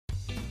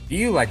Do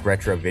you like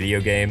retro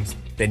video games?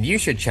 Then you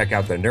should check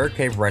out the Nerd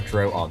Cave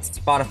Retro on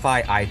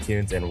Spotify,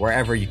 iTunes, and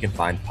wherever you can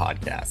find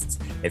podcasts.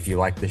 If you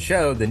like the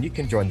show, then you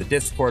can join the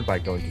Discord by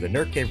going to the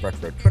Nerd Cave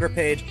Retro Twitter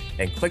page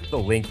and click the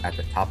link at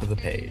the top of the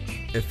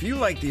page. If you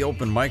like the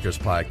Open Micers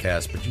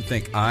podcast, but you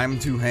think I'm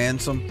too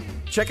handsome,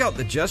 check out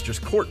the Jester's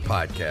Court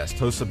podcast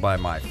hosted by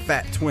my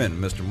fat twin,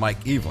 Mr.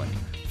 Mike Evelyn,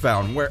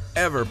 found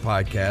wherever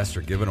podcasts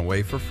are given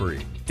away for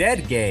free.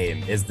 Dead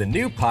Game is the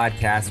new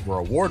podcast where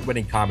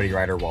award-winning comedy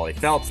writer Wally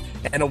Phelps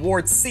and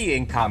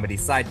award-seeing comedy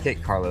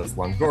sidekick Carlos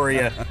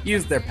Longoria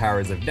use their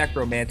powers of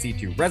necromancy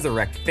to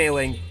resurrect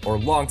failing or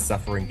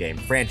long-suffering game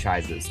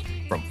franchises.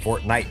 From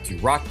Fortnite to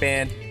Rock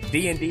Band,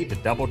 D&D to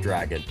Double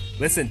Dragon,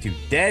 listen to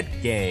Dead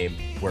Game,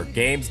 where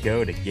games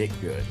go to get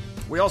good.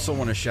 We also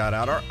want to shout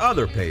out our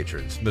other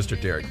patrons, Mr.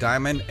 Derek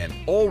Diamond and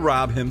old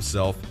Rob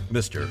himself,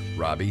 Mr.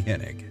 Robbie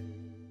Hennig.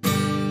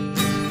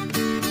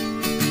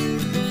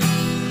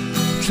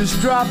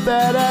 Just drop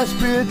that ass,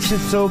 bitch,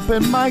 it's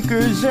Open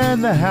Micers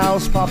in the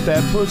house. Pop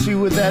that pussy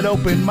with that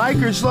Open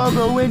Micers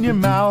logo in your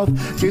mouth.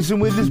 Jason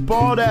with his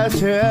bald ass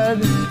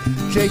head,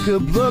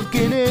 Jacob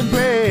looking in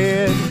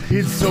bed.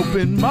 It's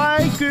Open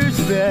Micers,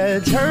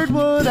 bitch, heard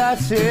what I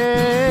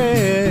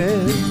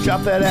said.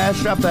 Drop that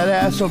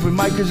ass, Open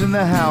Micers in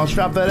the house.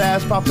 Drop that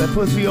ass, pop that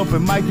pussy,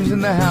 Open Micers in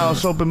the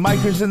house. Open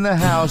Micers in the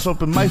house,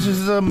 Open Micers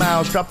is a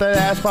mouse. Drop that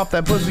ass, pop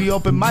that pussy,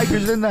 Open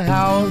Micers in the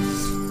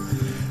house.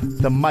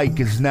 The mic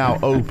is now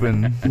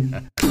open.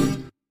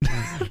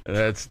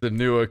 That's the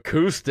new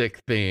acoustic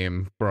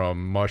theme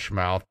from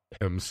Mushmouth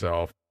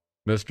himself,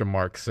 Mr.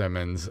 Mark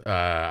Simmons.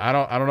 I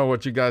don't know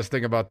what you guys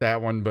think about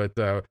that one, but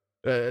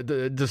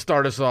to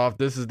start us off,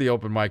 this is the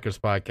Open Micers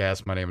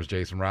podcast. My name is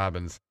Jason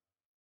Robbins.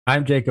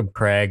 I'm Jacob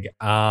Craig.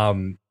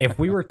 If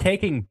we were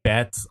taking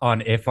bets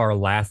on if our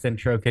last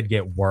intro could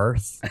get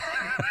worse,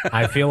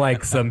 I feel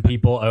like some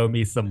people owe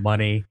me some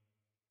money.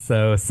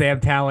 So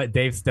Sam Talent,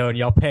 Dave Stone,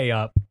 y'all pay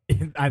up.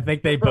 I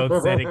think they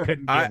both said it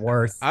couldn't get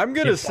worse. I'm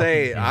going to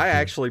say I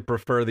actually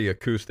prefer the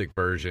acoustic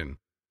version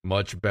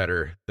much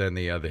better than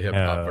the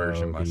hip-hop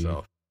version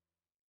myself.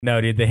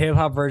 No, dude, the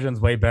hip-hop version's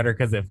way better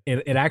because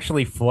it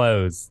actually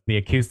flows. The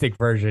acoustic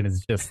version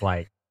is just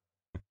like,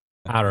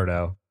 I don't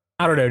know,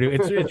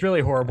 dude. It's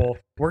really horrible.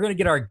 We're going to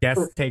get our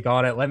guest take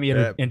on it. Let me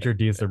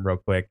introduce him real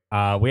quick.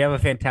 We have a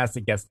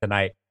fantastic guest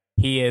tonight.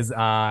 He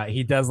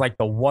does like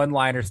the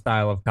one-liner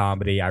style of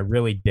comedy. I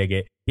really dig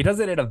it. He does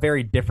it in a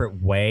very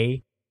different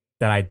way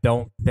that I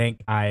don't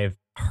think I've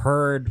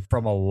heard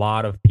from a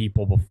lot of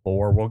people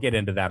before. We'll get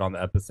into that on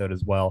the episode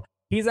as well.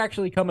 He's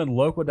actually coming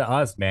local to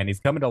us, man. He's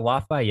coming to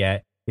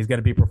Lafayette. He's going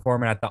to be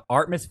performing at the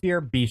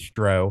Artmosphere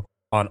Bistro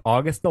on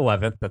August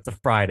 11th. That's a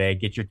Friday.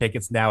 Get your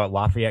tickets now at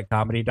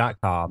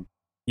LafayetteComedy.com.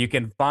 You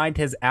can find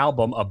his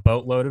album, A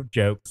Boatload of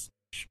Jokes,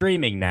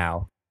 streaming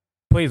now.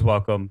 Please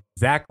welcome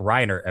Zach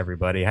Reinert,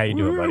 everybody. How you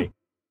doing, buddy?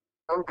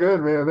 I'm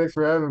good, man. Thanks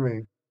for having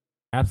me.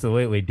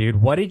 Absolutely,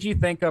 dude. What did you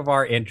think of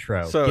our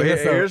intro? So Give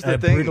here's us the a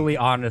thing. brutally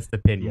honest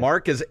opinion.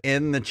 Mark is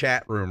in the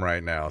chat room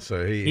right now,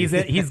 so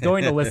he's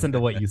going to listen to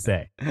what you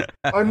say.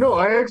 I know.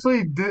 I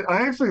actually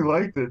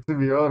liked it, to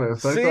be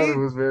honest. I thought it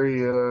was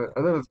very. I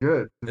thought it was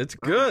good. It's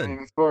good. I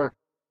mean,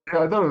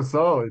 I thought it was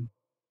solid.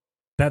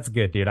 That's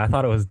good, dude. I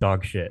thought it was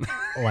dog shit.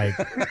 Like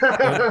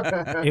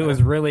it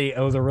was a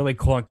really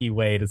clunky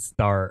way to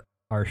start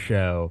our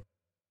show.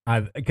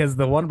 Because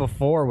the one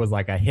before was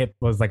like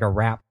a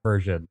rap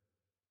version.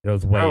 It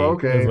was way,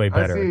 okay. It was way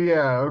better. I see.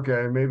 Yeah,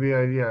 okay. Maybe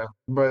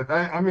but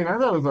I mean, I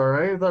thought it was all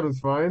right. I thought it was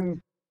fine.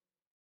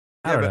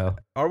 I don't know.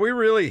 Are we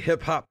really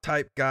hip hop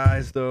type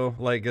guys though?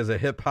 Like, is a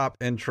hip hop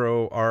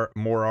intro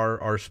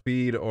our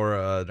speed or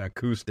an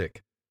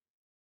acoustic?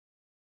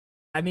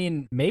 I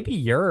mean, maybe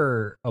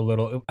you're a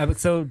little.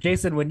 So,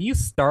 Jason, when you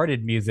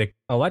started music,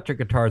 electric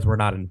guitars were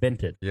not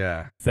invented.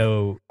 Yeah.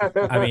 So,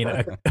 I mean,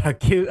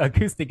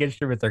 acoustic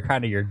instruments are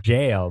kind of your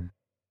jam.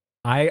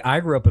 I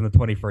grew up in the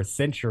 21st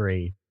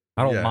century.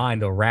 I don't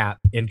mind a rap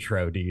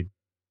intro, dude.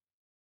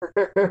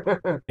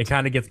 It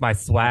kind of gets my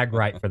swag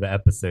right for the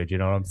episode. You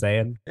know what I'm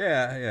saying?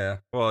 Yeah.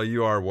 Well,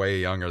 you are way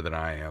younger than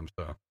I am,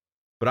 so.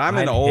 But I'm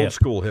in old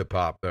school hip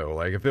hop though.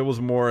 Like, if it was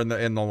more in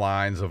the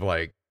lines of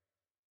like,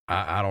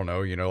 I don't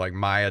know, like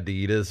My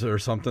Adidas or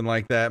something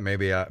like that,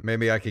 maybe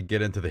I could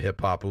get into the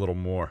hip hop a little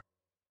more.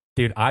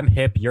 Dude, I'm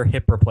hip. You're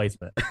hip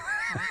replacement.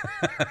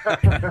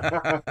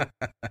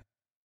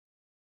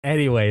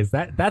 Anyways,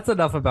 that's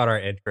enough about our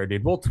intro,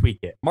 dude. We'll tweak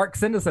it. Mark,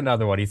 send us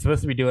another one. He's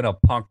supposed to be doing a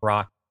punk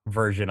rock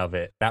version of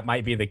it. That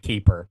might be the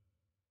keeper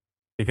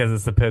because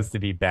it's supposed to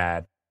be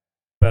bad.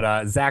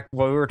 But Zach,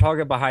 when we were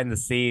talking behind the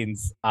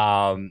scenes,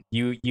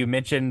 you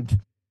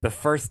mentioned the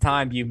first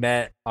time you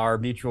met our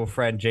mutual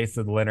friend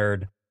Jason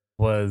Leonard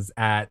was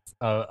at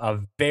a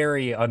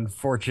very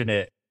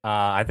unfortunate.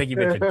 I think you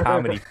mentioned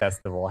comedy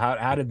festival.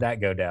 How did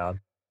that go down?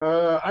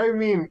 I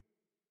mean,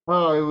 it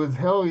was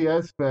Hell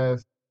Yes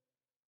Fest.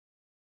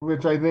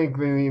 Which I think,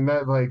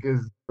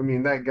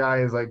 that guy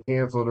is like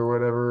canceled or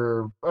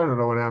whatever. I don't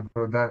know what happened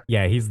with that.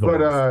 Yeah, he's the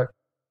worst.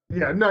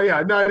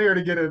 Not here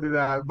to get into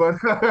that. But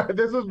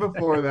this was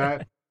before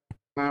that.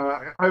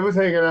 I was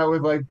hanging out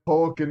with like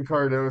Polk and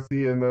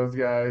Cardosi and those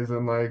guys,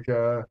 and like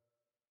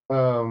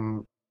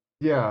um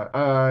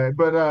yeah,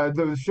 but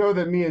the show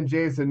that me and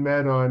Jason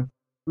met on,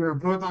 we were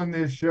both on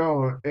this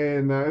show,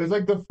 and it was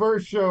like the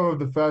first show of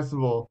the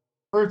festival,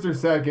 first or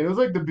second. It was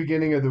like the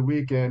beginning of the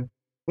weekend,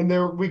 and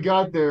there we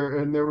got there,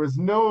 and there was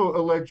no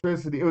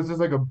electricity. It was just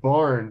like a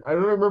barn. I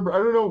don't remember. I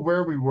don't know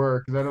where we were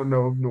because I don't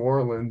know New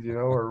Orleans,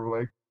 or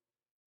like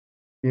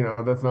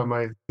that's not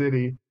my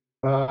city.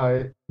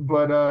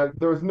 But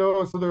there was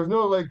no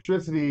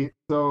electricity.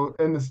 So,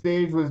 and the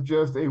stage was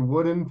just a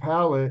wooden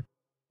pallet,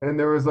 and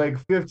there was like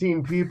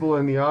 15 people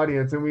in the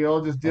audience, and we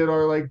all just did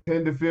our like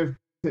 10 to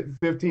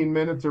 15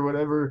 minutes or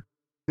whatever,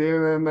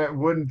 standing on that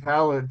wooden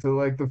pallet to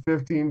like the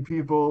 15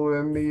 people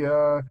in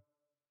the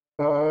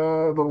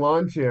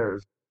lawn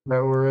chairs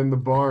that were in the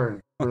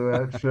barn for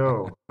that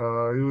show.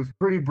 It was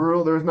pretty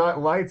brutal. There was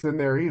not lights in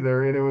there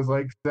either, and it was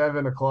like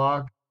 7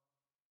 o'clock.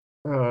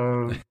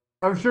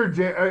 I'm sure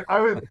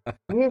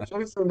me and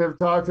Jason have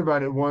talked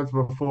about it once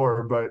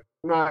before, but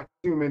not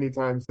too many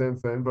times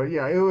since then. But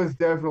yeah, it was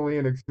definitely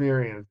an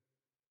experience.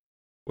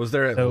 Was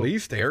there at So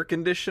least air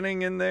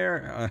conditioning in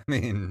there? I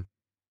mean,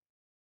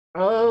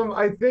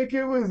 I think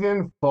it was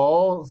in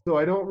fall, so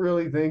I don't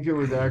really think it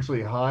was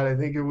actually hot. I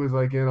think it was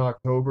like in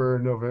October or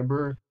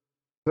November.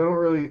 So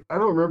I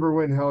don't remember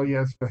when Hell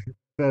Yes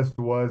Fest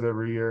was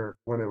every year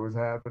when it was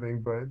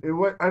happening, but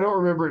I don't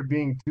remember it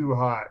being too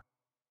hot.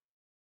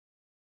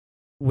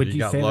 would you you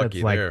got say that's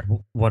lucky like there.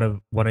 one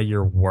of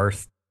your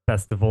worst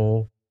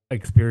festival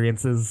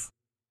experiences?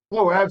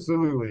 Oh,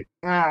 absolutely.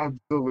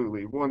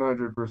 Absolutely.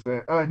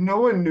 100%.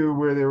 No one knew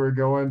where they were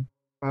going.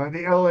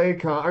 The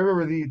LA I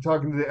remember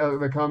talking to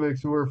the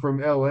comics who were from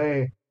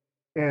LA,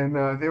 and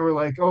they were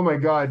like, "Oh my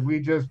God, we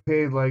just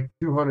paid like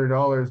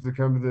 $200 to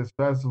come to this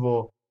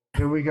festival,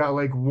 and we got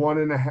like one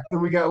and a half,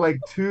 and we got like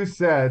two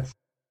sets,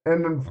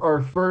 and then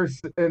our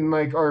first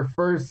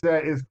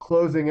set is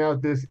closing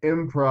out this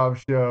improv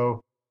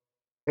show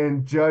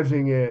and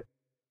judging it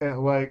at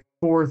like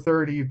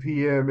 4:30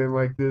 p.m. and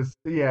like this,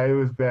 yeah, it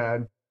was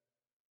bad.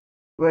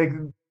 Like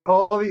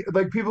all the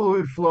like people who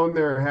had flown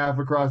there half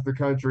across the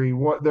country,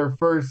 what their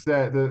first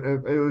set,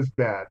 it was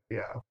bad.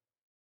 Yeah.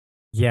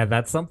 Yeah,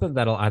 that's something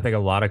that I think a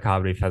lot of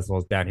comedy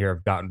festivals down here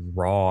have gotten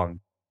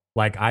wrong.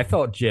 Like I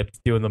felt gypped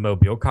doing the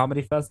Mobile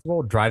Comedy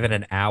Festival, driving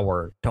an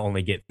hour to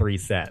only get three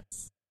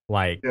sets.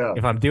 Like Yeah.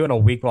 if I'm doing a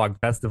week long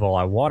festival,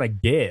 I want to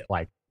get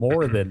like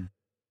more than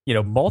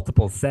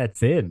multiple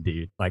sets in,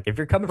 dude. Like if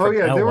you're coming Oh from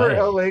yeah, there were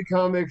LA, LA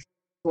comics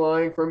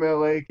flying from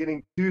LA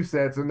getting two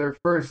sets, and their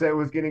first set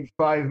was getting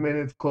 5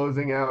 minutes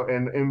closing out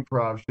an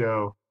improv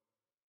show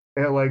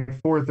at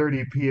like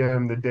 4:30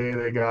 p.m. the day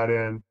they got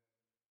in.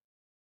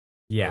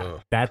 yeah,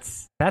 Ugh.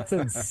 that's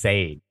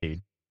insane,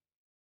 dude.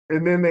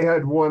 And then they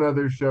had one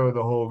other show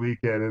the whole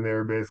weekend, and they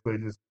were basically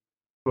just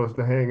supposed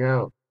to hang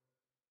out.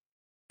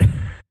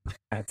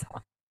 That's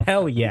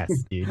hell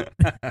yes, dude.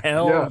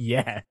 Hell Yeah.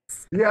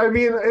 yes. Yeah, I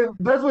mean,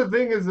 that's what the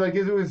thing is like,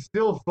 is it was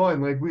still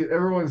fun. Like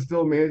everyone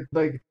still made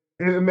like,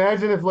 and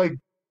imagine if like,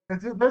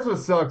 that's what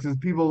sucks is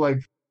people like,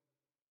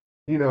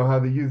 how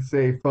the youth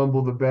say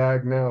fumble the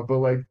bag now, but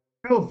like,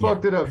 Phil Yeah.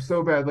 fucked it up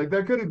so bad. Like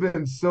that could have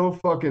been so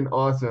fucking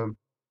awesome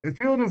if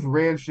Phil just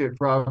ran shit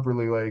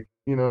properly. Like,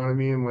 you know what I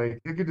mean? Like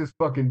it could just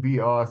fucking be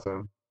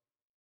awesome.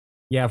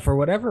 Yeah, for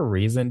whatever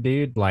reason,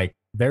 dude, like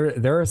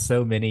there are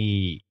so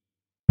many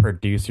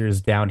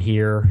producers down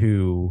here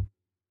who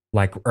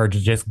like or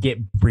just get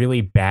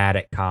really bad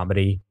at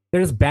comedy.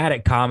 They're just bad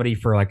at comedy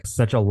for like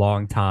such a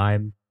long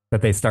time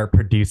that they start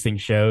producing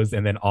shows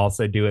and then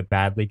also do it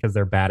badly because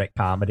they're bad at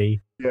comedy.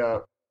 Yeah,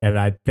 And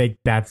I think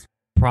that's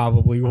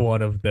probably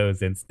one of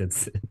those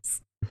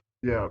instances.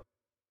 yeah.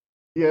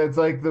 Yeah,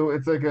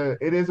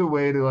 it is a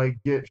way to like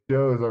get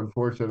shows,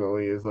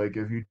 unfortunately, is like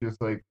if you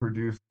just like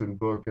produce and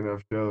book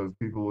enough shows,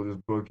 people will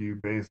just book you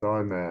based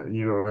on that.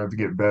 You don't have to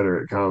get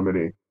better at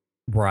comedy.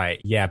 Right.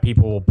 Yeah,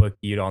 people will book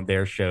you on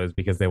their shows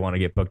because they want to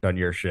get booked on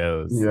your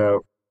shows. Yeah.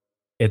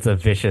 It's a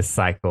vicious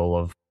cycle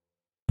of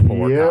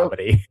poor Yep.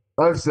 comedy.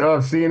 I've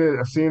seen it.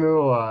 I've seen it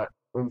a lot,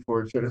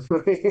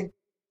 unfortunately.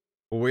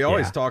 Well, we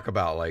always Yeah. talk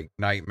about like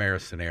nightmare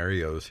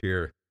scenarios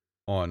here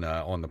on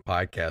the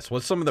podcast.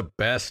 What's some of the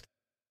best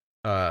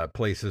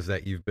places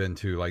that you've been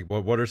to? Like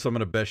what are some of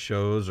the best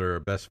shows or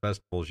best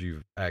festivals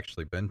you've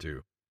actually been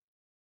to?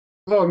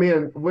 Oh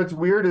man, what's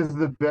weird is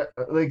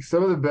like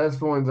some of the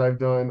best ones I've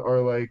done are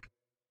like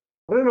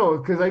I don't know,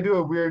 because I do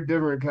a weird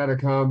different kind of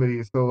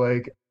comedy. So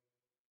like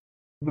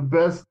the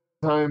best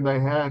time I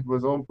had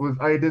was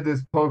I did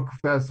this punk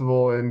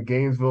festival in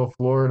Gainesville,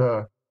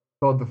 Florida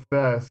called the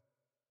Fest.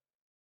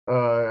 I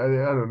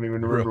don't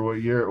even Real remember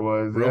what year it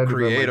was. It real had to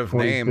have been like creative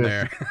name 2015.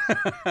 there.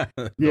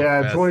 The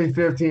Yeah, fest.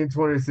 2015,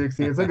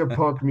 2016. It's like a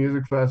punk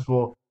music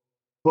festival.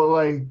 But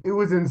like it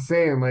was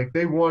insane. Like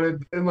they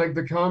wanted and like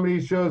the comedy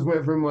shows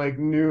went from like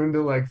noon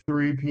to like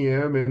 3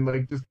 p.m. and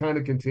like just kind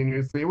of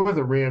continuously. It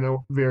wasn't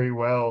very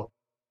well.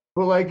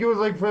 But like it was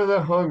like for the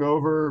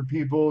hungover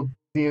people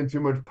seeing too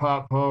much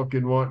pop punk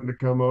and wanting to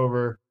come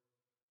over.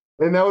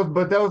 And that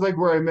was like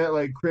where I met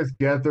like Chris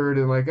Gethard,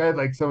 and like I had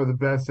like some of the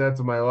best sets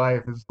of my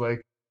life. It's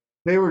like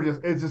they were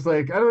just, it's just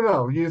like, I don't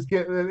know, you just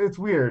get, it's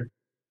weird.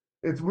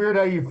 It's weird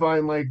how you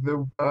find like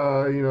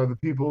the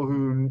people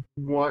who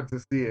want to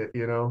see it,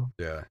 you know?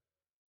 Yeah.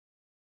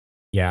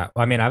 Yeah,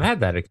 I mean, I've had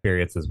that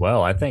experience as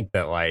well. I think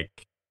that like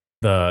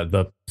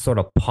the sort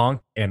of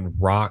punk and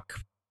rock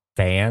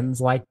fans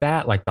like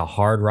that, like the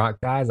hard rock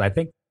guys, I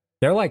think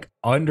they're like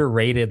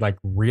underrated, like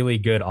really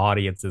good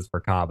audiences for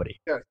comedy.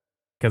 Yes,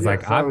 Because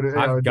like yes, I I've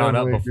would gone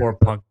up definitely agree before with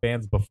that. punk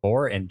bands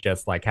before and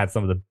just like had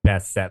some of the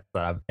best sets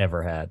that I've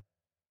ever had.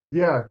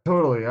 Yeah,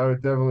 totally. I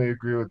would definitely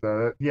agree with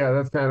that. Yeah,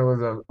 that's kind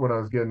of what I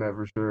was getting at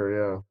for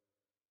sure.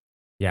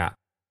 Yeah.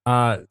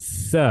 Yeah.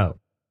 So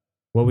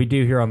what we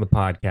do here on the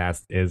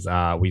podcast is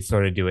we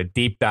sort of do a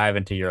deep dive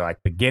into your like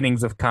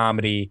beginnings of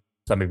comedy,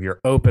 some of your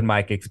open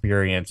mic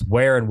experience,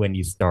 where and when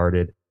you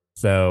started.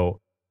 So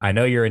I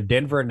know you're in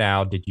Denver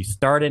now. Did you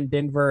start in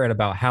Denver and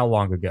about how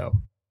long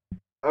ago?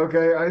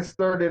 Okay, I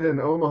started in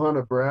Omaha,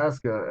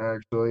 Nebraska,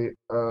 actually.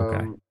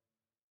 Okay.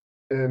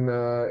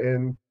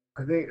 In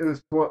I think it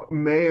was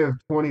May of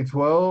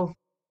 2012.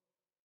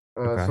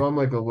 Okay. So I'm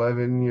like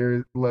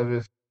 11-ish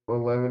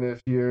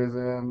years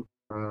in.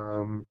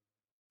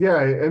 Yeah,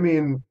 I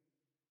mean,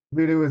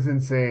 dude, it was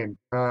insane.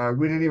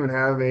 We didn't even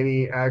have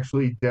any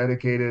actually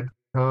dedicated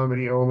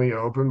comedy only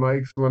open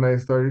mics when I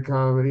started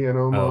comedy in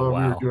Oh Omaha. We were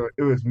wow. doing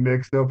it was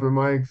mixed open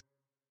mics.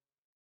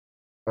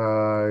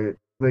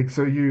 Like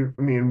so I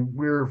mean,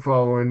 we were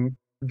following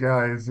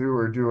guys who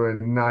were doing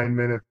a 9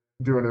 minute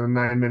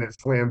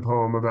slam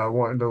poem about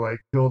wanting to like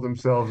kill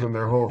themselves and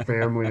their whole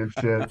family and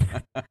shit.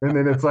 And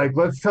then it's like,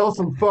 let's tell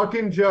some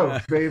fucking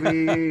jokes,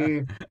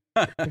 baby.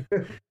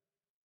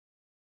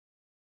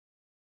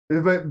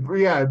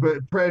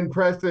 And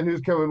Preston,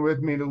 who's coming with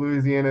me to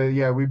Louisiana,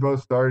 yeah, we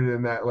both started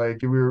in that.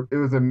 It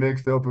was a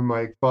mixed open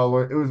mic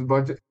follow. It was a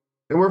bunch of,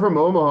 and we're from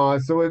Omaha,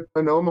 so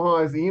an Omaha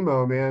is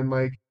emo, man.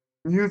 Like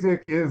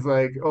music is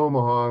like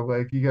Omaha.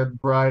 Like you got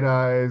Bright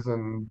Eyes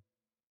and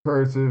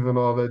Cursive and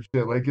all that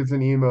shit. Like it's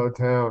an emo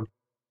town.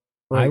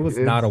 I Like was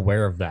not it's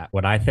aware of that.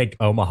 When I think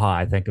Omaha,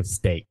 I think of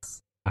steaks.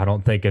 I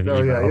don't think of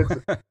oh yeah,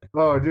 emo.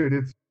 oh dude,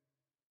 it's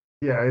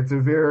a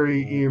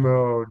very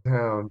emo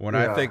town. When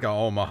I Yeah. think of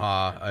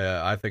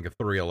Omaha, I think of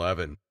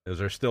 311. Is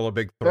there still a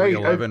big I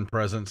 311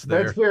 presence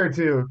That's there? fair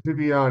too, to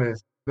be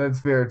honest. That's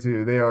fair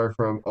too. They are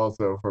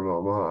also from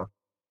Omaha.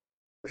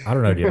 I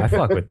don't know, dude. I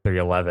fuck with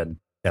 311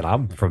 and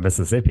I'm from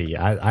Mississippi.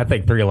 I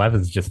think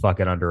 311 is just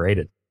fucking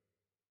underrated.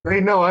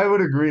 Hey, no, I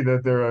would agree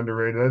that they're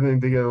underrated. I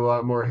think they get a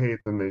lot more hate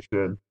than they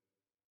should.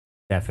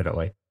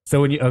 Definitely. So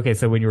when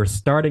you were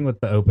starting with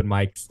the open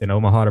mics in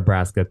Omaha,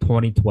 Nebraska,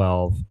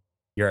 2012,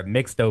 you're at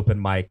mixed open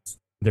mics.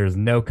 There's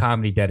no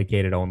comedy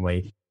dedicated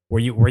only. Were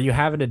you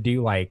having to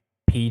do like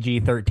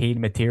PG-13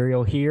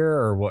 material here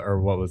or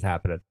what was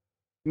happening?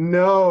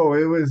 No,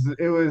 it was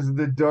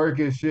the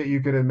darkest shit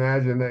you could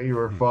imagine that you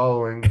were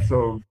following.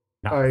 So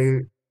Nice. I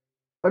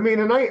I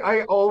mean, and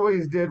I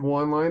always did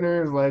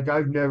one-liners. Like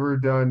I've never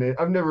done it.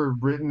 I've never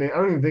written it. I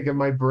don't even think that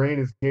my brain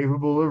is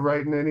capable of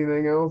writing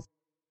anything else.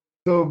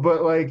 So,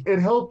 but like it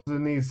helps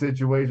in these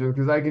situations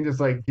because I can just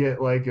like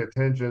get like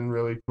attention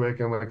really quick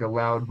in like a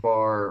loud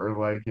bar or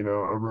like, a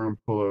room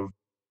full of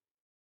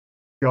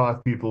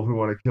goth people who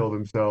want to kill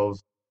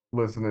themselves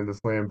listening to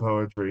slam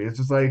poetry. It's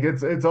just like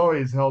it's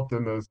always helped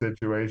in those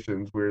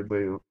situations,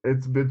 weirdly.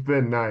 It's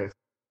been nice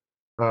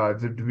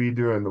to be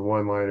doing the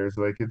one-liners.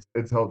 Like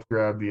it's helped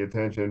grab the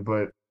attention.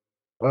 But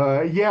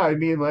yeah, I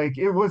mean like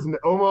it wasn't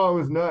Omaha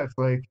was nuts.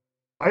 Like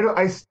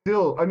I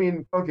still I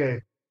mean,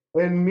 okay.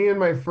 And me and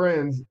my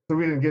friends, so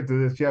we didn't get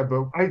to this yet,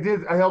 but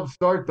I helped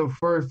start the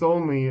first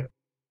only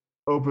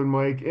open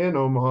mic in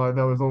Omaha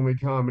that was only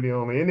comedy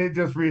only, and it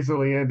just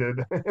recently ended.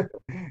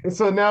 And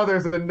so now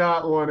there's a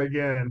not one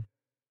again.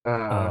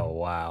 Uh, Oh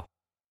wow.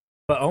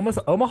 But almost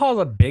Omaha's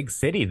a big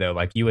city though.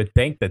 Like you would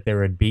think that there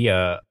would be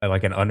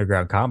like an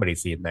underground comedy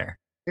scene there.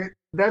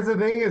 that's the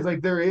thing is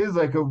like there is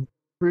like a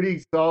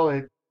pretty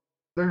solid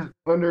there's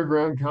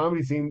underground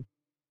comedy scene,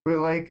 but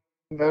like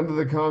none of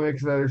the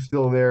comics that are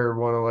still there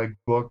want to like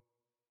book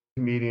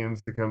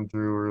comedians to come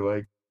through or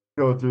like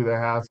go through the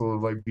hassle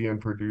of like being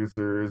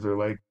producers or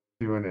like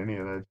doing any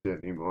of that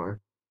shit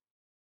anymore.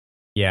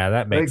 Yeah,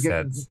 that Like makes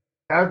sense.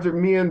 after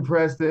me and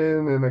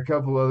Preston and a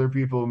couple other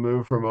people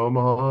moved from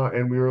Omaha,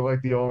 and we were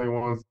like the only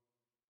ones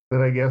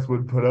that I guess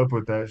would put up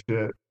with that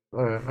shit.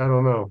 I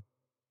don't know.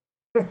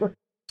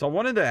 So I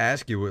wanted to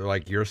ask you,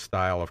 like, your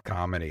style of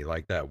comedy,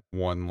 like that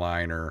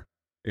one-liner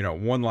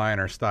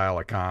style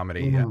of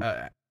comedy.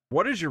 Mhm.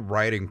 What is your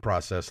writing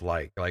process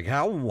like? Like,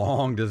 how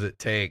long does it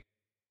take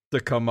to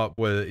come up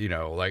with,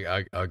 like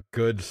a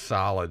good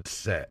solid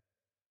set?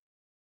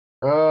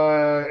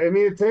 I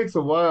mean, it takes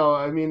a while.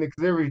 I mean,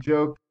 because every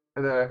joke,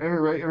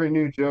 every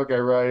new joke I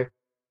write,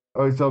 I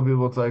always tell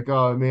people it's like,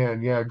 oh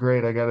man, yeah,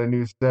 great, I got a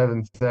new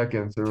 7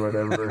 seconds or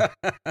whatever.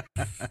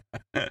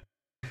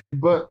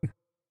 But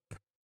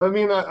I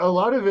mean, a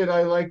lot of it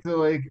I like to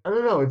like, I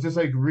don't know, it's just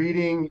like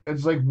reading,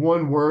 it's like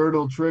one word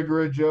will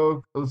trigger a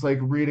joke. It's like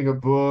reading a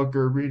book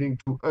or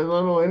I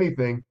don't know,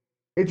 anything.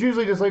 it's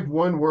usually just like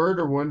one word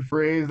or one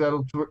phrase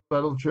that'll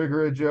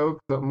trigger a joke,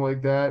 something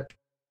like that.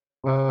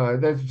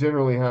 That's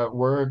generally how it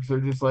works. Or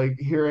just like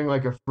hearing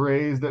like a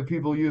phrase that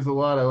people use a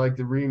lot. I like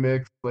to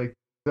remix like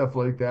stuff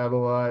like that a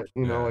lot.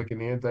 Yeah. Like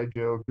an anti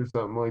joke or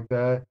something like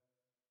that.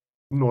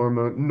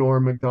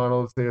 Norm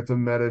Macdonald say it's a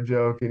meta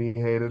joke and he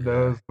hated Yeah.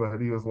 those, but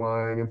he was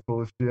lying and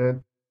full of shit.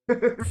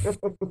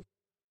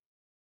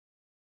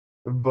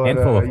 But And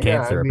full of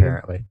yeah, I cancer, mean,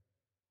 apparently.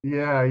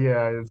 yeah.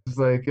 It's just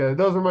like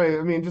those are my.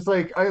 I mean, just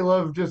like I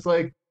love just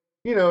like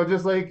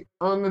just like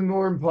on the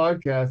Norm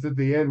podcast at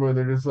the end where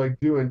they're just like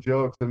doing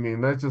jokes. I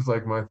mean, that's just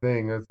like my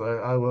thing.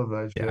 I love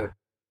that shit. Yeah.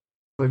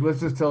 Like let's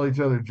just tell each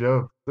other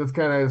jokes. That's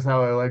kind of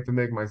how I like to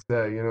make my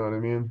set. You know what I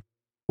mean?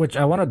 Which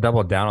I want to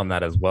double down on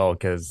that as well,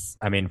 because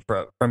I mean,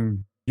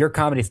 from your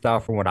comedy style,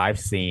 from what I've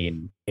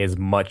seen, is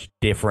much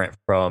different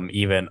from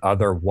even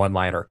other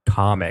one-liner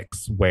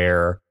comics,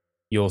 where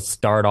you'll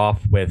start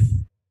off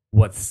with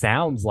what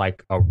sounds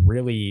like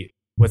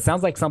what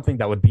sounds like something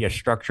that would be a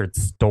structured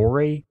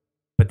story,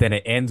 but then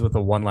it ends with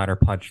a one-liner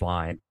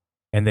punchline,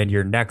 and then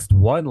your next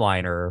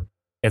one-liner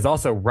is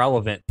also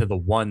relevant to the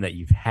one that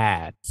you've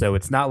had. So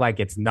it's not like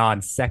it's non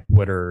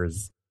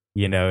sequiturs,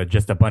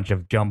 just a bunch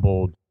of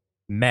jumbled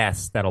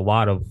mess that a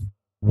lot of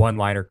one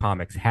liner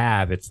comics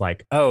have. It's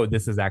like, oh,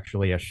 this is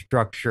actually a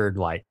structured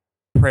like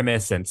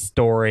premise and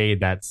story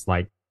that's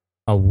like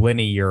a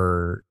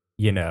linear,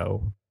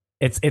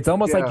 it's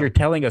almost like Yeah. you're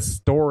telling a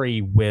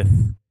story with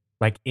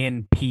like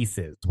in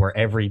pieces where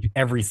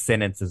every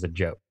sentence is a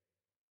joke.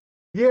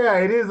 Yeah,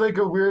 it is like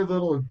a weird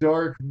little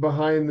dark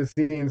behind the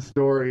scenes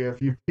story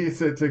if you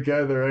piece it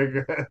together, I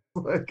guess.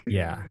 Like,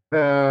 Yeah.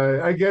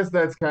 I guess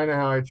that's kind of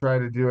how I try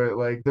to do it.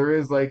 Like, there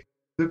is like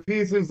the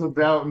pieces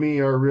about me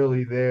are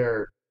really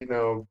there,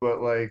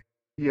 but like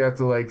you have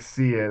to like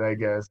see it, I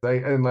guess.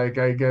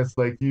 I guess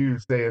like you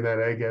saying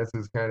that, I guess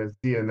is kind of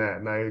seeing that,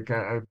 and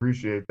I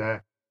appreciate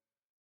that.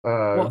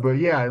 Well, But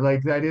yeah,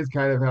 like that is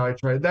kind of how I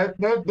try.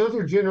 Those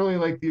are generally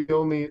like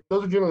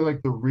those are generally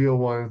like the real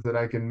ones that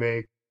I can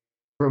make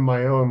from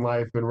my own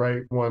life and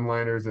write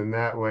one-liners in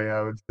that way,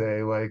 I would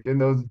say. Like, and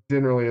those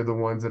generally are the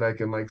ones that I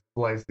can like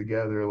splice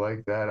together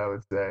like that, I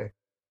would say.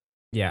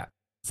 yeah.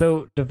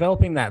 So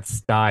developing that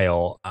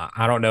style,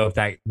 I don't know if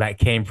that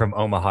came from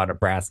Omaha,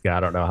 Nebraska. I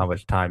don't know how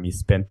much time you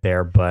spent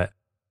there, but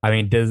I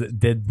mean, did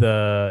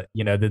the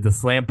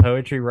slam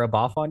poetry rub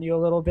off on you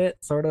a little bit,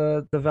 sort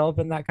of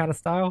developing that kind of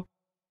style?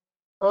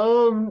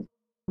 Um,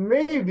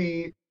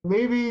 maybe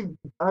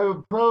I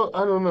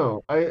don't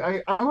know.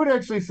 I would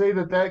actually say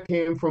that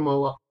came from a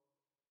lot.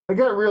 I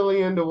got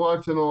really into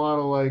watching a lot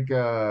of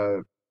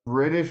like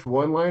British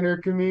one-liner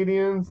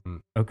comedians Mm.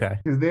 Okay.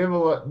 because they have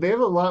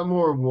a lot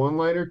more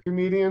one-liner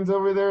comedians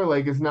over there.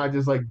 Like it's not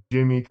just like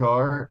Jimmy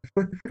Carr.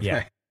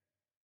 Yeah.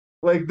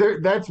 Like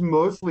that's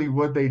mostly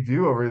what they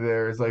do over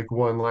there is like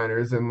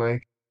one-liners and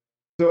like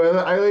so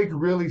I like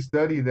really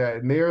study that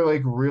and they are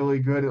like really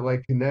good at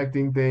like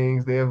connecting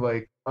things. They have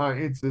like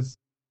it's just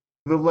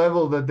the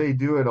level that they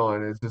do it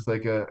on is just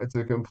like it's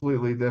a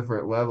completely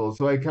different level.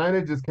 So I kind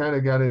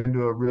of got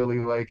into a really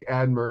like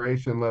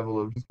admiration level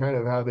of just kind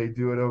of how they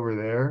do it over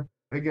there,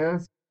 I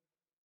guess.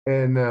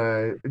 And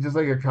it's just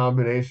like a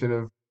combination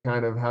of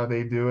kind of how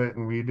they do it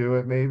and we do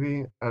it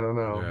maybe. I don't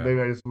know. Yeah.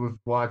 Maybe I just was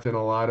watching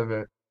a lot of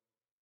it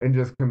and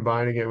just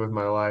combining it with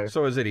my life.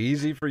 So is it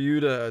easy for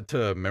you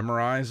to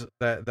memorize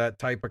that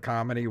type of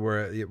comedy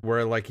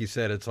where like you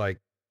said it's like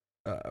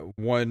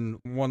one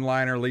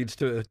liner leads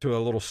to a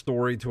little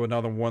story to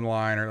another one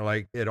liner,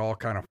 like it all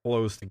kind of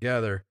flows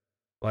together.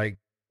 Like,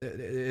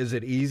 is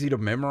it easy to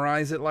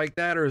memorize it like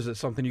that, or is it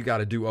something you got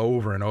to do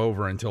over and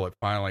over until it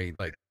finally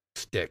like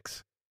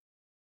sticks?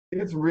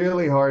 It's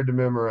really hard to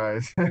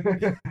memorize.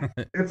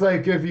 It's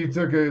like if you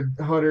took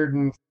 100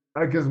 and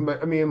because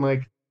I mean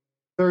like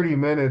 30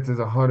 minutes is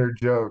 100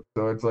 jokes.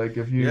 So it's like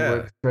if you Yeah.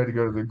 like tried to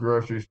go to the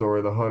grocery store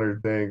with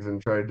 100 things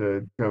and tried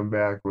to come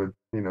back with,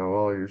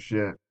 all your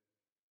shit.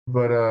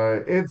 But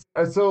it's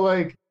so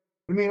like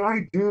I mean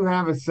I do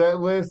have a set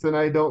list and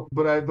I don't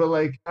but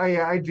like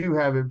I do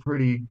have it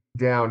pretty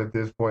down at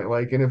this point.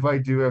 Like and if I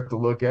do have to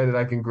look at it,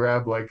 I can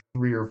grab like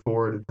three or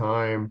four at a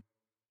time.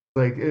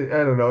 Like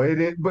I don't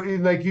know but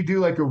like you do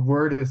like a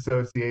word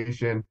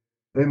association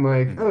and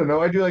like I Hmm. don't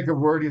know I do like a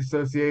word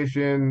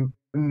association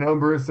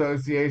number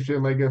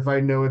association like if I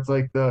know it's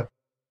like the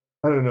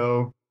I don't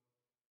know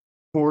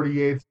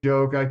 48th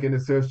joke I can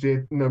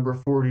associate number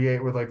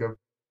 48 with like a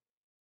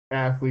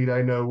athlete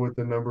I know with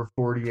the number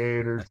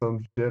 48 or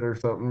some shit or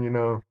something.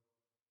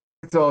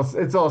 It's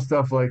all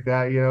stuff like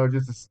that,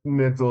 just a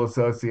mental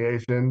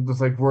association,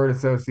 just like word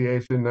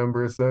association,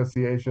 number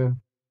association.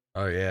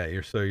 Oh yeah,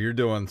 you're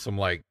doing some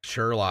like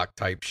Sherlock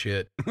type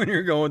shit when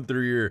you're going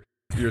through your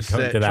Going to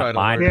set that trying to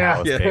mind learn.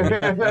 Yeah.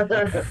 palace,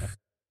 baby.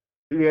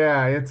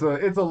 Yeah. Yeah, it's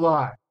a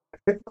lot.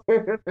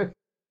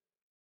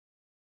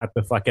 At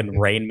the fucking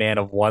Rain Man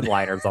of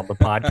one-liners on the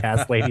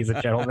podcast, ladies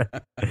and gentlemen.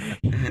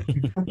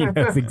 He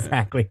knows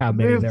exactly how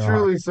many There's there are.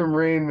 truly some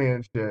Rain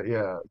Man shit,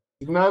 yeah.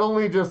 Not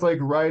only just like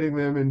writing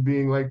them and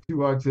being like too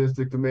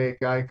autistic to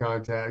make eye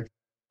contact,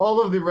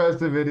 all of the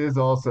rest of it is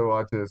also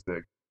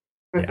autistic.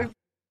 Yeah.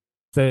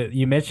 So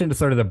you mentioned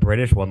sort of the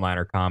British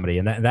one-liner comedy,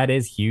 and that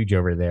is huge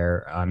over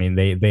there. I mean,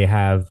 they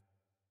have,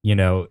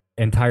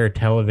 entire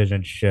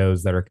television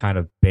shows that are kind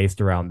of based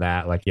around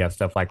that. Like you have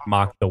stuff like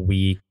Mock the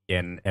Week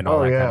and all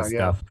Oh that kind of yeah,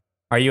 yeah. stuff.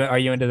 Are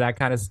you into that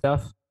kind of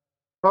stuff?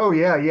 Oh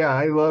yeah, yeah.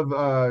 I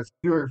love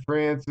Stuart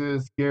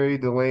Francis, Gary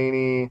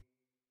Delaney.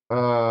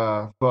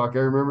 Fuck, I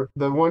remember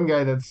the one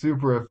guy that's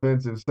super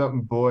offensive,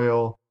 something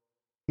Boyle.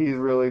 He's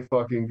really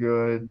fucking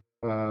good.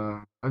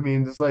 I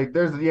mean, just like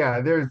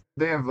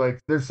they have like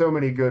there's so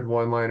many good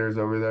one-liners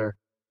over there.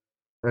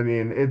 I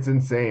mean, it's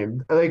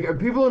insane. Like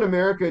people in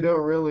America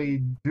don't really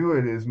do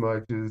it as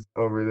much as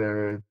over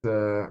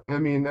there. I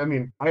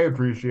mean, I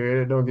appreciate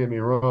it. Don't get me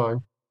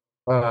wrong.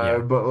 Yeah.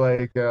 But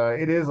like,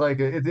 it is like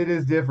it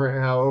is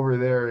different how over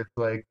there it's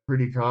like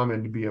pretty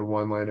common to be a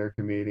one-liner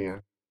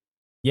comedian.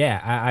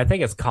 Yeah, I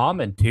think it's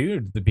common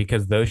too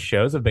because those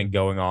shows have been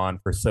going on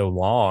for so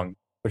long,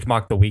 which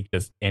Mock the Week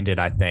just ended,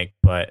 I think.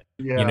 But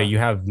Yeah. you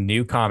have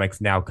new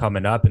comics now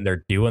coming up and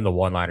they're doing the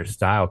one-liner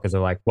style because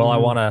they're like, well, I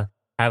hmm want to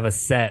have a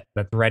set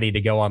that's ready to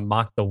go on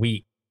Mock the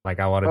Week. Like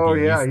I want to be Oh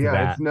yeah, used to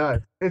yeah. It's that.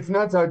 nuts. It's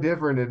nuts how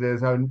different it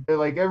is. How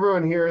like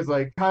everyone here is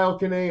like Kyle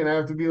Kinane, and I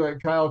have to be like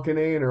Kyle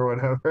Kinane or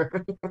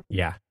whatever.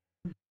 Yeah.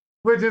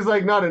 Which is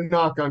like not a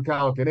knock on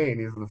Kyle Kinane.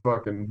 He's the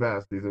fucking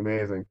best. He's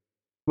amazing.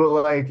 But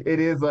like it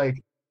is like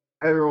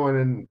everyone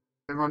in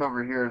everyone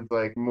over here is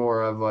like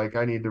more of like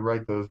I need to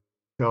write those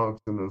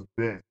chunks and those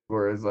bits.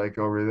 Whereas like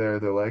over there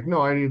they're like,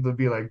 no, I need to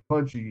be like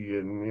punchy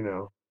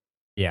and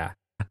Yeah.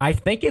 I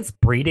think it's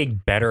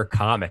breeding better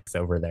comics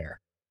over there.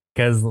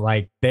 Cause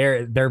like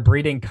they're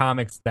breeding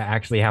comics that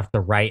actually have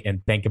to write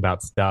and think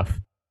about stuff.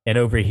 And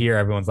over here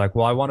everyone's like,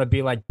 well, I want to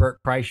be like Bert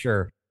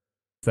Kreischer.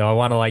 So I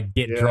want to like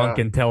get drunk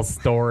yeah, and tell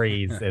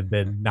stories and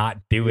then not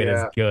do it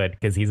as yeah. good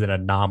because he's an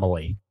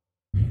anomaly.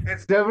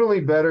 It's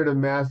definitely better to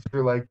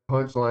master like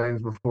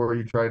punchlines before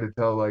you try to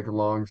tell like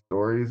long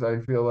stories. I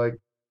feel like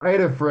I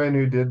had a friend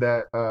who did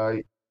that.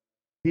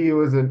 He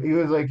was an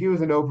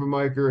open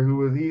micer who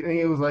was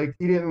he was like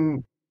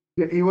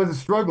he wasn't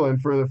struggling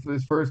for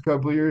his first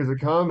couple of years of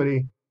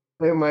comedy.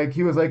 And like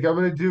he was like, I'm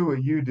gonna do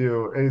what you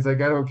do. And he's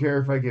like, I don't care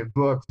if I get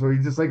booked. So he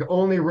just like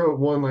only wrote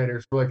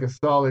one-liners for like a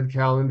solid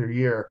calendar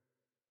year.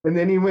 And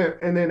then he went,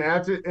 and then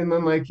after, and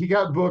then like he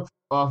got booked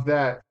off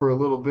that for a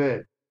little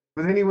bit,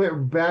 but then he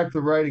went back to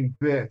writing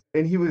bits,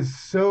 and he was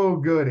so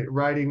good at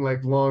writing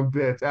like long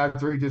bits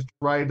after he just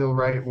tried to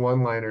write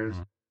one-liners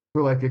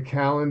for like a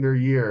calendar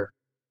year.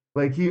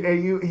 Like he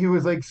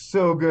was like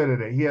so good at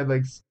it. He had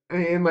like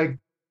and like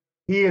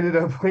he ended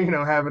up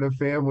having a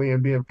family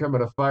and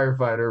becoming a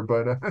firefighter,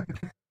 but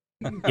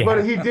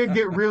Yeah. he did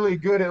get really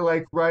good at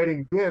like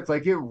writing bits.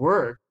 Like it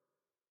worked.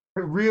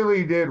 It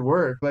really did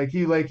work. Like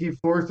he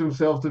forced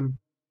himself to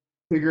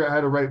figure out how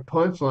to write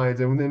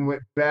punchlines and then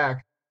went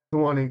back to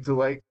wanting to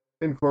like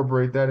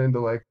incorporate that into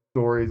like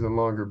stories and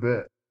longer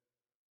bits.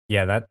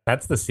 Yeah,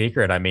 that's the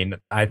secret. I mean,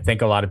 I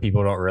think a lot of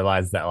people don't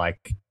realize that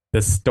like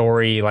the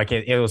story, like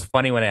it was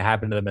funny when it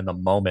happened to them in the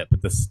moment,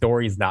 but the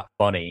story's not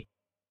funny.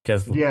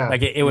 Just Yeah,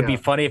 like it would be yeah.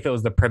 funny if it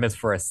was the premise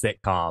for a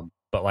sitcom,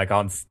 but like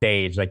on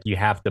stage, like you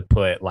have to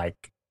put like,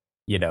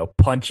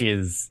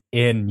 punches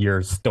in your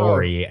Oh,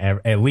 story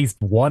at least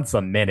once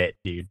a minute,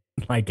 dude.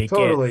 Like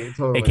totally, it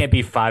totally, can't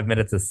be 5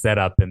 minutes of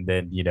setup and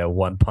then,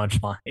 one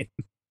punchline.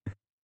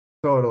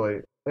 totally.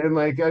 And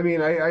like, I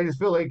mean, I just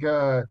feel like,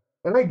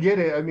 and I get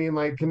it. I mean,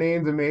 like,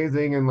 Kanane's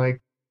amazing, and like,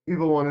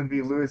 people wanted to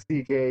be Louis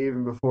C.K.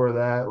 even before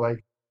that.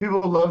 Like,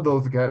 people love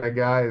those kind of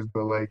guys,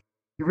 but like,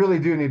 you really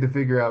do need to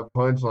figure out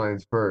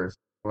punchlines first.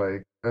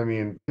 Like, I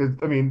mean,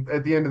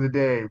 at the end of the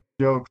day,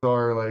 jokes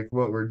are like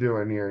what we're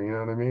doing here. You know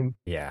what I mean?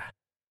 Yeah.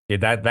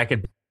 Dude, that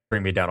could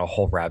bring me down a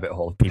whole rabbit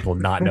hole of people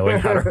not knowing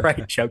how to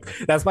write jokes.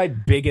 That's my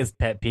biggest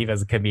pet peeve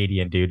as a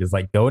comedian, dude, is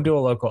like going to a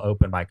local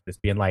open mic,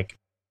 just being like,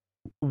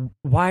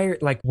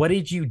 like, what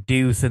did you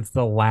do since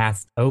the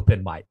last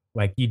open mic?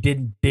 Like, you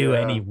didn't do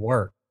any Yeah,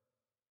 work.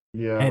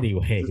 yeah.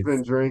 Just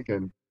been Anyways.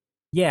 drinking.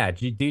 Yeah,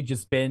 dude,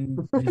 just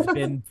been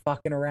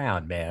fucking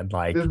around, man.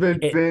 Like Just been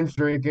it binge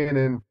drinking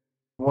and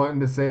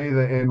wanting to say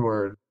the N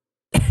word.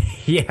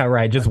 yeah,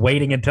 right. Just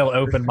waiting until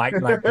open mic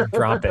night to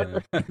drop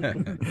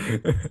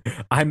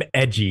it. I'm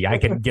edgy. I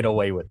can get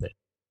away with it.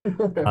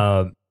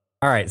 All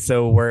right,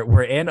 so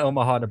we're in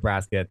Omaha,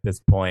 Nebraska at this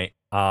point.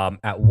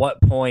 At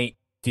what point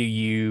do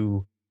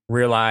you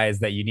realize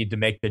that you need to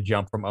make the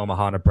jump from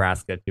Omaha,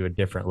 Nebraska to a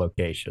different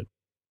location?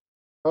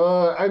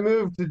 I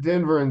moved to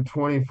Denver in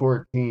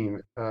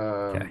 2014.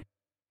 Okay,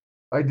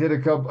 I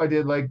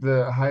did like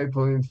the High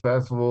Plains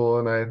Festival,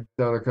 and I had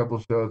done a couple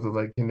shows with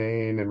like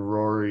Kanane and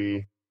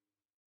Rory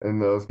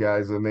and those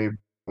guys, and they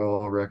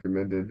all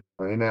recommended,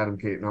 and Adam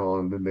Caton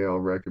Holland, and they all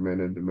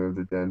recommended to move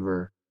to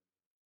Denver.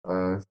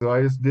 So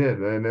I just did,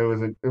 and it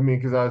wasn't, I mean,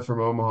 because I was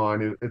from Omaha,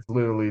 and it's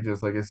literally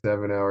just like a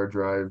 7 hour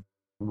drive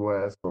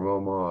west from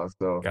Omaha,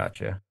 so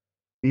gotcha.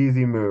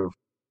 easy move.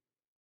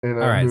 And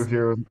All I right, moved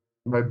here with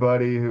my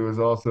buddy who was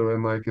also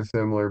in like a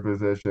similar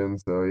position,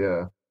 so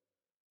yeah.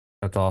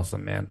 that's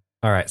awesome, man.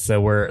 All right, so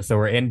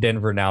we're in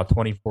Denver now,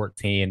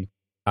 2014.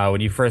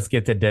 When you first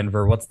get to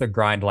Denver, what's the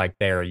grind like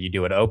there? Are you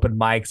doing open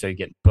mics? Are you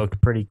getting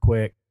booked pretty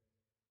quick?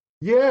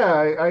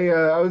 Yeah,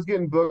 I was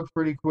getting booked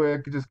pretty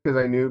quick just because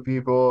I knew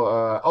people.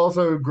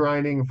 Also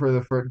grinding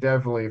for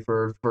definitely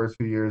for first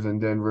few years in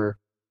Denver.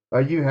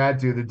 You had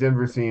to. The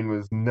Denver scene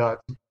was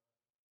nuts.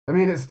 I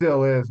mean, it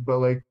still is, but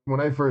like when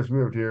I first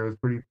moved here, it was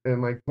pretty.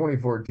 In like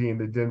 2014,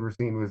 the Denver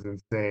scene was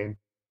insane.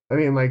 I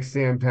mean, like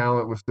Sam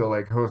Talent was still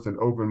like hosting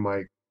open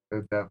mic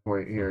at that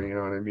point here. You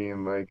know what I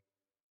mean? Like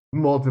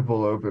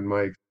multiple open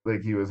mics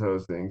like he was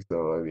hosting.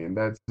 So I mean,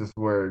 that's just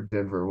where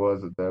Denver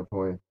was at that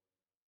point.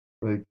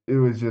 Like it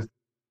was just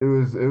it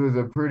was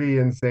a pretty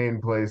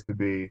insane place to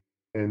be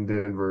in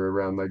Denver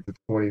around like the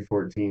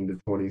 2014 to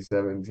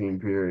 2017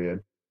 period.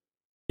 It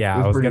Yeah,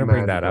 I was was pretty gonna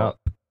bring that magical. up.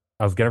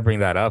 I was gonna bring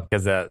that up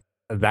because that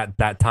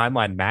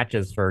timeline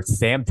matches for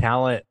Sam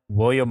Talent,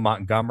 William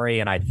Montgomery,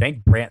 and I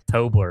think Brant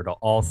Tobler to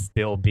all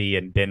still be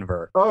in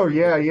Denver. Oh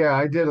yeah, yeah,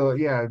 I did a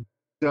yeah,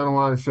 done a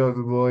lot of shows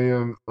with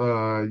William,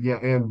 yeah,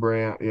 and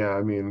Brant. Yeah,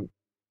 I mean,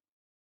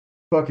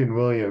 fucking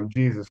William,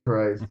 Jesus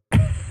Christ.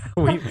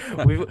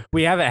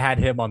 We haven't had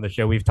him on the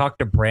show. We've talked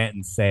to Brant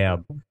and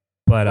Sam,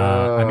 but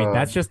I mean Uh,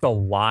 that's just a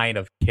line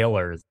of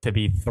killers to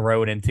be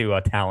thrown into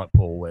a talent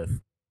pool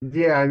with.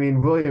 yeah, I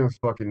mean, William's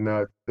fucking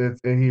nuts.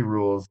 He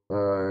rules.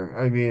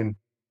 I mean,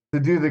 to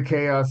do the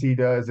chaos he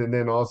does, and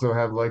then also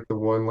have like the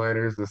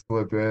one-liners to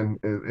slip in,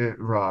 it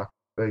rocks.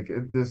 Like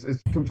it's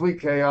complete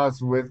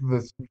chaos with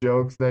the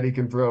jokes that he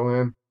can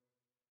throw in.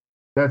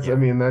 I Yeah.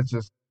 mean, that's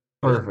just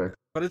But it, perfect.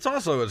 but it's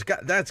also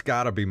that's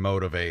got to be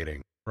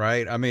motivating,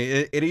 right? I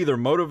mean, it either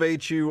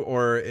motivates you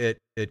or it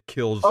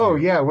kills Oh you.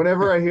 yeah,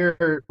 whenever I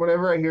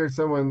hear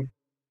someone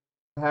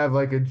have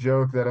like a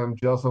joke that I'm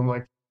jealous, I'm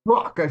like,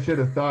 fuck, I should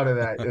have thought of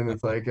that. And then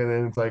it's like,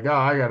 oh,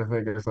 I got to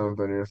think of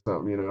something or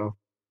something, you know.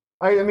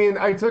 I mean,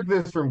 I took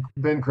this from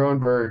Ben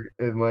Kronberg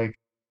in like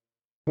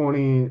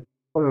 20, I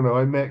don't know,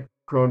 I met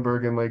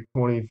Kronberg in like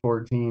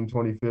 2014,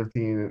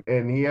 2015,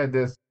 and he had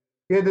this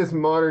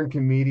modern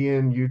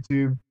comedian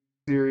YouTube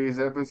series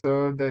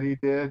episode that he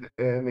did,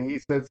 and he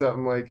said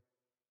something like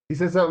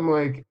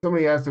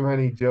somebody asked him how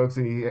many jokes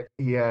he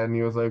had, and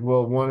he was like,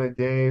 well, one a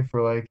day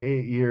for like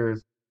 8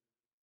 years.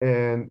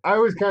 And I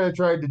always kind of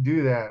tried to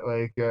do that,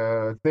 like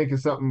think of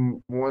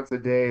something once a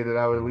day that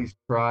I would at least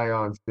try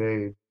on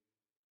stage.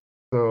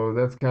 So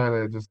that's kind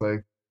of just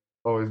like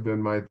always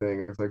been my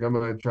thing. It's like I'm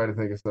gonna try to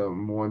think of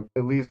something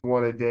at least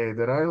one a day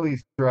that I at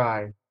least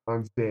try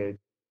on stage.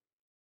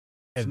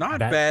 It's And not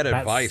bad that's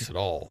advice at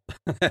all.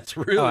 That's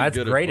oh, really that's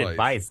good great advice.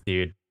 advice,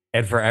 dude.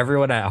 And for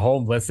everyone at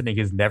home listening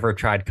who's never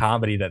tried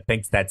comedy that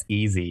thinks that's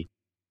easy,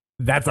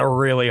 that's a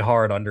really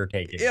hard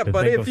undertaking Yeah, to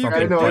but think if of you I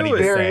something can know funny do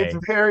to it, it's say.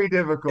 very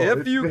difficult. if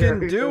It's you can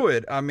very do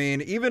it, I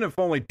mean, even if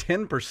only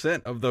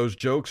 10% of those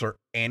jokes are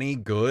any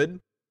good,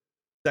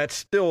 that's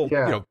still,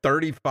 yeah,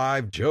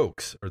 35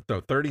 jokes or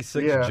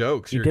 36 yeah,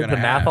 jokes You you're did going to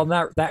the math have. on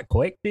that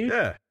quick, dude?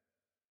 Yeah.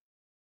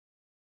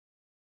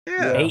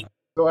 Yeah. yeah. Eight.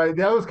 So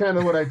that was kind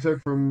of what I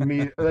took from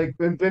me. Like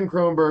Ben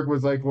Kronberg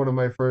was like one of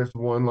my first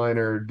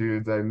one-liner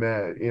dudes I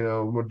met.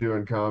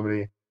 Doing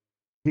comedy.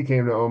 He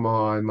came to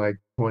Omaha in like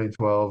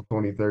 2012,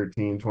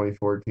 2013,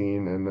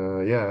 2014,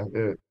 and yeah,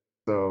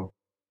 so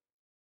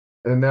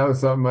and that was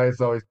something I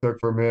just always took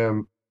from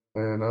him.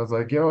 And I was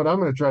like, you know what, I'm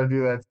gonna try to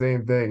do that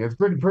same thing. It's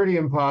pretty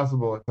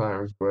impossible at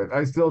times, but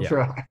I still Yeah.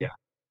 try. Yeah.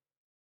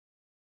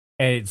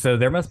 And so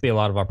there must be a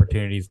lot of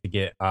opportunities to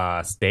get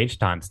stage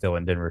time still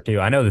in Denver too.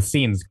 I know the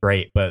scene's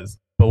great, but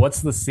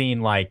what's the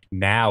scene like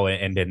now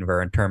in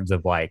Denver in terms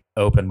of like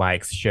open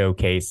mics,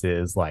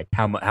 showcases, like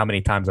how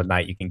many times a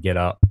night you can get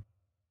up?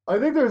 I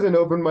think there's an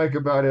open mic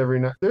about every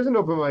night. There's an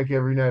open mic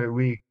every night a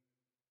week,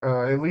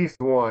 at least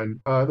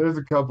one. There's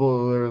a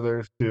couple.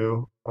 There's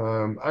two.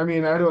 I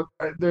mean,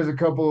 there's a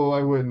couple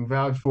I wouldn't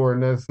vouch for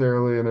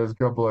necessarily, and there's a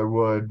couple I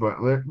would, but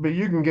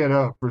you can get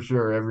up for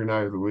sure every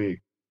night of the week.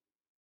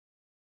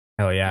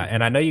 Hell yeah.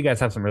 And I know you guys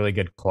have some really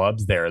good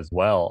clubs there as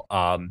well.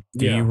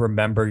 Do you Yeah.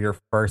 remember your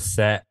first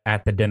set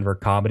at the Denver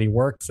Comedy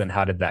Works and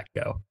how did that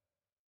go?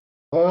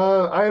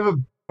 I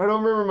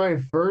don't remember my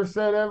first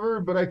set ever,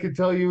 but I could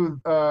tell you,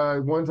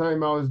 one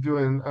time I was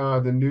doing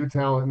the New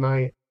Talent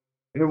Night.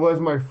 It was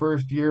my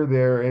first year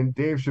there, and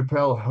Dave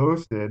Chappelle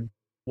hosted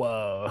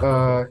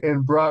Whoa.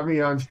 and brought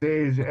me on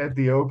stage at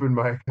the open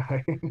mic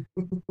night.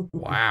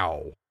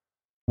 Wow.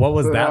 What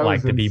was So that that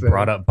was like to be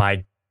brought insane. up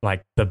by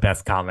like the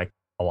best comic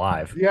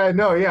alive? Yeah,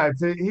 no, yeah.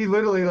 He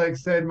literally like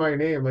said my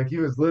name, like he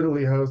was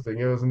literally hosting.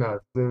 It was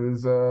nuts. It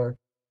was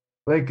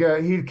like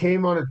he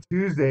came on a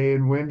Tuesday,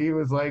 and Wendy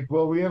was like,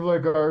 "Well, we have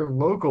like our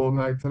local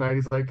night tonight."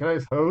 He's like, "Can I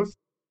just host?"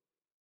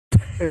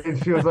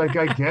 And she was like,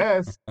 "I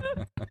guess."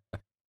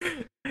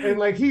 And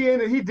like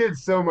he did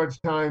so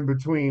much time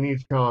between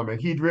each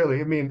comic. He'd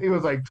really, I mean, it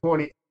was like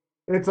 20.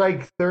 It's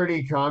like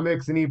 30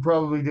 comics, and he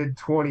probably did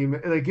 20.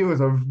 Like it was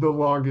the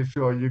longest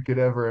show you could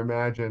ever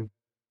imagine.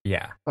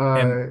 Yeah.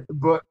 And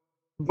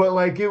But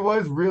like it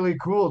was really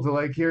cool to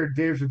like hear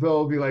Dave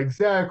Chappelle be like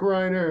Zach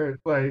Reiner.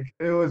 Like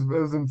it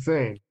was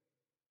insane.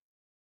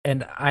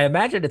 And I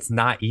imagine it's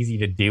not easy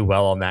to do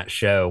well on that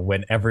show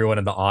when everyone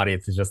in the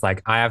audience is just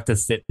like, I have to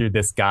sit through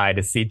this guy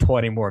to see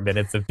 20 more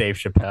minutes of Dave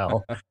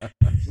Chappelle.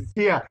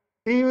 Yeah,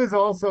 he was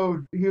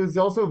also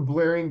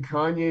blaring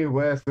Kanye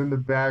West in the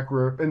back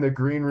room in the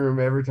green room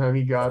every time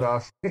he got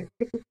off.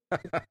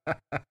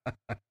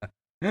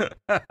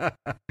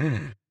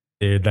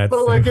 Dude, that's But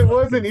so like it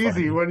wasn't fucking easy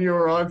funny. when you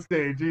were on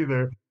stage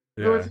either.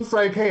 It was Yeah. just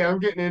like, hey, I'm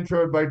getting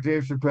introed by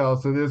Dave Chappelle,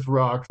 so this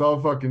rocks.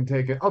 I'll fucking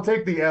take it. I'll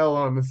take the L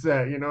on the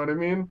set. You know what I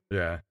mean?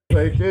 Yeah.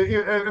 Like,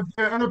 I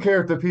don't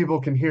care if the people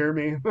can hear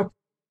me.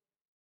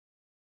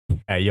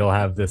 Yeah, you'll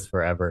have this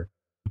forever.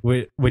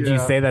 Would you Yeah.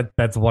 say that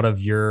that's one of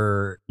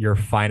your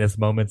finest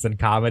moments in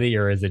comedy,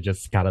 or is it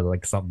just kind of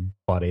like something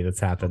funny that's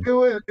happened?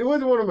 It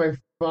wasn't one of my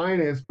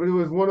finest, but it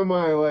was one of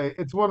my like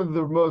it's one of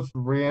the most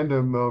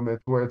random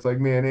moments where it's like,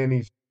 man,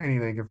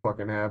 anything can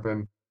fucking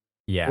happen.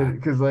 Yeah.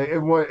 Because like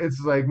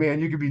it's like,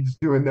 man, you could be just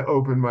doing the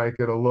open mic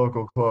at a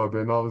local club,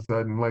 and all of a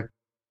sudden, like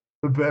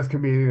the best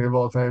comedian of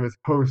all time is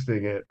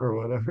hosting it or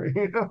whatever,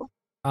 you know?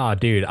 Oh,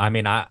 dude. I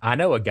mean, I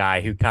know a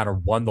guy who kind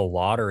of won the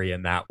lottery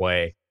in that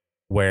way,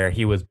 where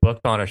he was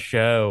booked on a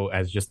show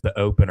as just the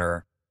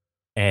opener,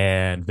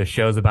 and the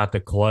show's about to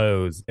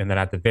close, and then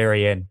at the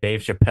very end, Dave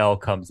Chappelle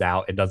comes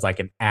out and does like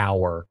an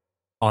hour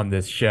on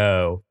this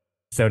show.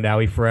 So now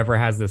he forever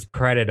has this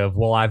credit of,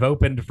 well, I've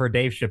opened for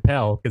Dave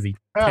Chappelle because he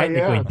Yeah,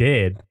 technically yeah.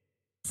 did.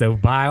 So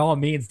by all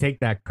means, take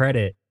that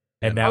credit.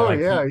 And And now Oh like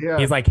yeah, yeah.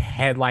 he's like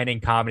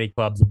headlining comedy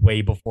clubs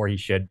way before he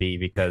should be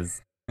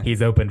because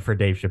he's opened for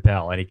Dave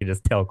Chappelle and he can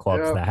just tell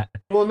clubs Yeah. that.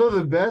 Well, no,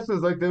 the best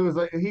was like there was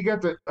like he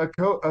got to a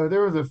co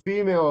there was a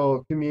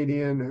female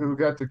comedian who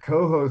got to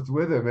co-host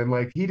with him, and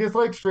like he just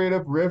like straight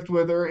up riffed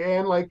with her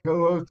and like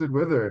co-hosted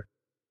with her.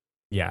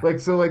 Yeah. Like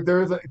so like there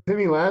was like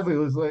Timmy Lasley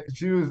was like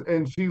she was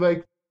and she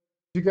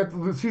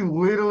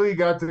literally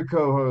got to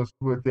co-host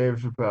with Dave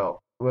Chappelle.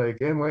 Like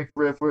and like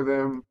riff with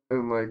him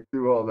and like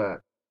do all that.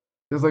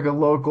 Just like a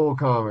local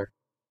comic.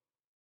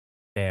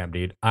 Damn,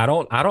 dude. I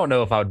don't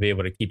know if I would be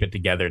able to keep it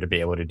together to be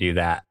able to do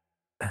that,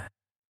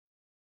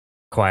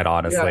 quite Yeah,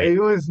 honestly. it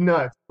was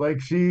nuts.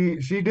 Like she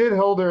did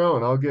hold her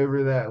own. I'll give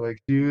her that. Like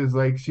she was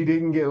like she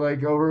didn't get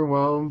like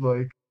overwhelmed.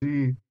 Like,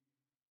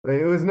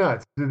 it was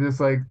nuts to just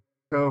like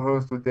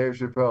co-host with Dave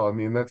Chappelle. I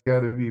mean, that's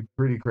got to be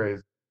pretty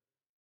crazy.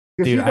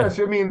 Because Dude, she I thought,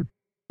 I mean,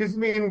 because I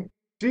mean,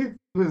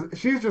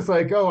 she's just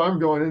like, oh, I'm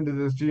going into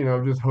this,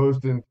 just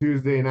hosting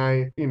Tuesday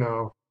night,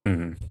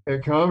 mhm.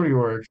 at Comedy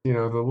Works, the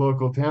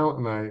local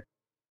talent night,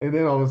 and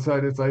then all of a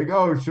sudden it's like,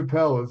 oh,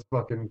 Chappelle is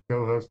fucking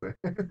co-hosting.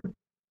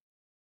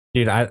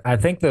 Dude, I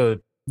think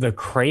the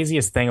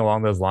craziest thing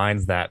along those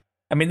lines that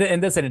I mean,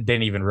 and this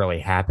didn't even really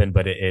happen,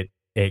 but it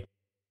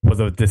was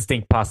a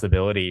distinct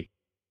possibility.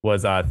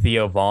 Was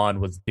Theo Vaughn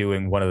was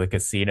doing one of the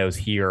casinos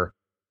here,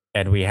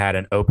 and we had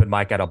an open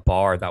mic at a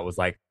bar that was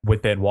like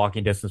within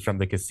walking distance from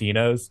the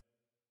casinos,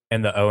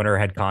 and the owner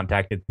had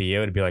contacted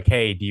Theo to be like,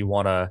 "Hey, do you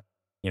want to,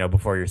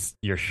 before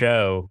your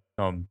show,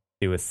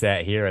 do a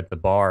set here at the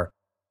bar?"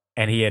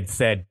 And he had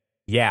said,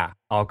 "Yeah,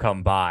 I'll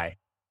come by."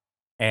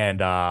 And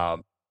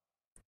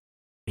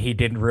he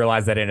didn't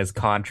realize that in his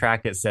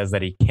contract it says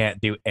that he can't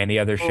do any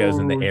other shows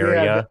in the Oh yeah,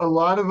 area. a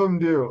lot of them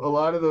do. A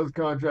lot of those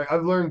contracts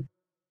I've learned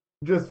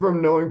just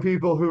from knowing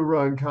people who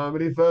run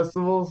comedy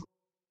festivals.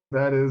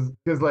 That is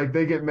because like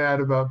they get mad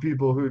about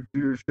people who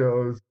do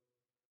shows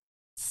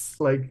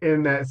like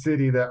in that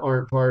city that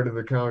aren't part of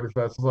the comedy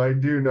festival. I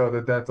do know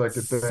that that's like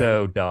a thing.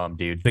 So dumb,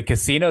 dude. The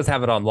casinos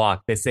have it on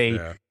lock. They say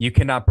Yeah. you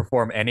cannot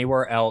perform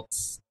anywhere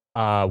else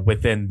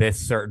within this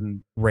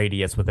certain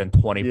radius within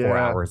 24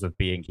 Yeah. hours of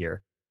being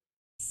here.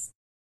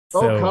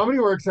 Oh, So, Comedy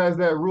Works has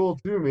that rule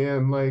too,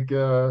 man. Like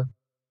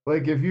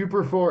if you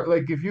perform,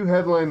 like if you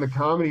headline the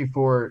Comedy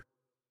Fort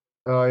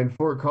in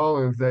Fort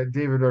Collins that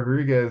David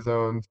Rodriguez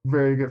owns,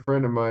 very good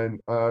friend of mine,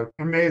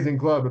 amazing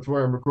club. It's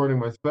where I'm recording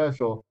my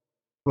special.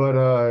 But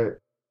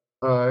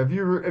if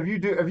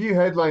you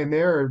headline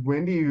there,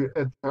 Wendy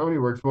at Comedy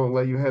Works won't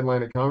let you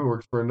headline at Comedy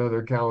Works for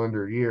another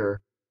calendar year.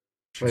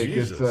 Like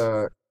Jesus.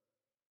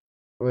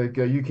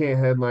 you can't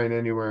headline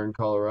anywhere in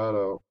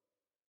Colorado.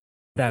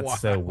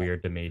 that's so Wow.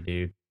 weird to me,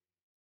 dude.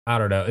 I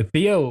don't know.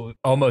 Theo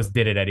almost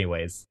did it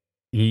anyways.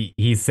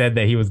 He said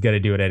that he was going to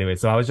do it anyway.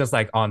 So I was just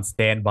like on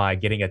standby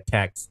getting a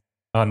text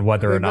on I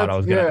whether or think not I that's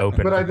was going to yeah,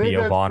 open but for I think Theo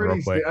that's Vaughn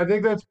real quick. I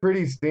think that's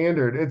pretty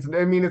standard.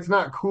 I mean, it's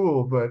not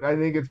cool, but I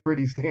think it's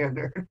pretty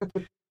standard.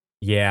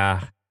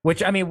 Yeah.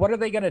 Which I mean, what are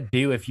they gonna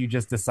do if you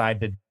just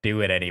decide to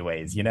do it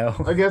anyways? You know?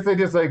 I guess they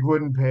just like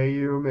wouldn't pay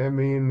you. I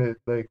mean,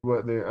 like what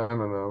I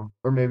don't know,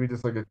 or maybe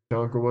just like a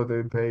chunk of what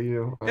they'd pay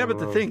you. I Yeah, don't but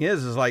the know. thing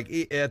is like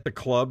at the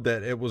club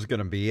that it was going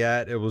to be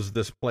at, it was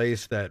this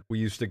place that we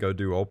used to go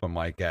do open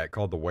mic at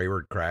called the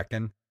Wayward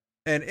Kraken.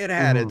 And it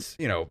had Mhm. its,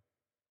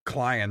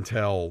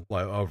 clientele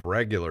of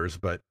regulars.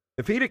 But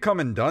if he'd have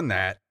come and done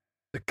that,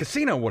 the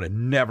casino would have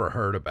never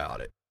heard about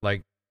it.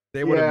 Like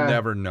they would have Yeah,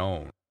 never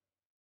known.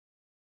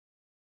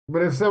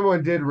 but if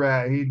someone did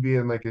rat, he'd be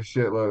in like a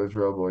shitload of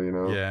trouble,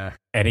 Yeah.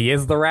 And he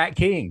is the Rat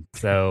King.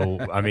 So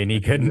I mean he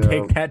couldn't Yeah.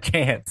 take that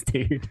chance,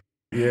 dude.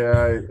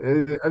 Yeah,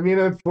 I mean,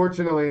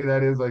 unfortunately,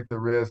 that is like the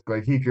risk.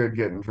 Like he could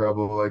get in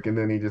trouble, like, and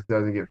then he just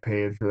doesn't get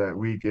paid for that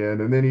weekend,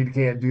 and then he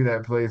can't do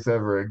that place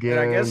ever And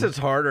I guess again. it's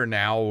harder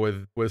now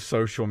with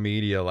social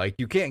media. Like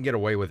you can't get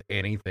away with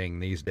anything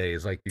these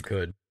days like you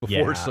could before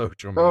Yeah.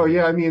 social Oh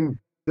yeah, media. I mean,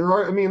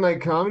 I mean, like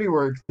Comedy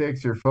Works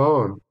takes your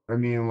phone. I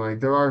mean,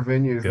 like there are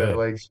venues that Good.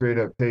 like straight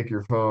up take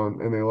your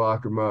phone and they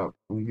lock them up.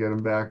 And you get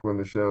them back when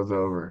the show's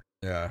over.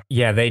 Yeah.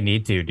 Yeah, they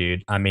need to,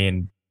 dude. I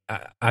mean,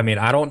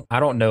 I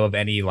don't know of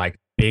any like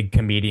big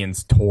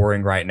comedians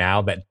touring right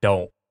now that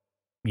don't,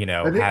 I think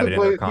have the it in their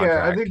place, yeah,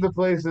 contract. I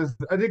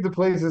think the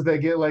places that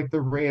get like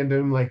the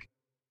random, like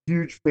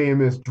huge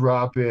famous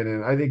drop in,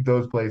 and I think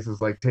those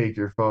places like take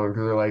your phone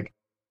because they're like,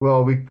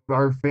 well,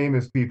 our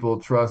famous people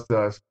trust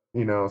us, so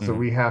Mhm.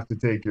 we have to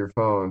take your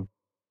phone.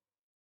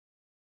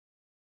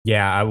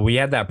 Yeah, we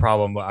had that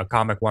problem. A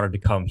comic wanted to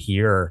come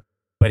here,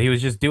 but he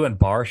was just doing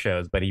bar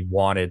shows, but he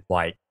wanted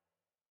like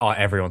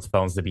everyone's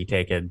phones to be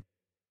taken.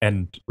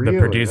 And Really,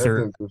 that's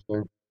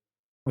interesting.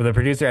 the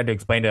producer had to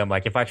explain to him,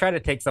 like, if I try to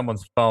take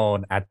someone's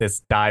phone at this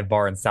dive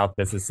bar in South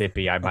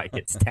Mississippi, I might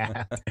get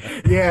stabbed.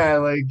 Yeah,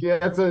 like yeah,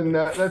 that's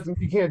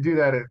you can't do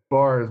that at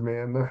bars,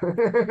 man.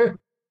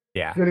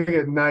 Yeah. Gonna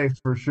get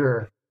knifed for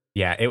sure.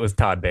 Yeah, it was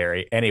Todd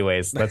Barry.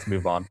 Anyways, let's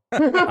move on.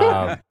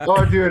 Um,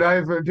 Oh, dude,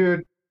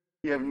 dude,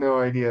 you have no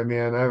idea,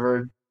 man. I've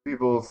heard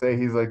people say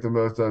he's like the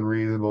most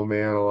unreasonable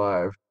man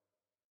alive.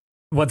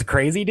 what's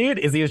crazy, dude,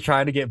 is he was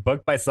trying to get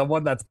booked by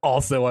someone that's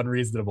also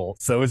unreasonable.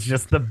 So it's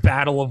just the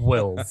battle of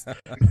wills.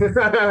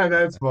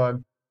 That's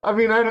fun. I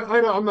mean,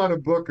 I'm not a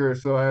booker,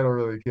 so I don't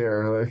really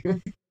care.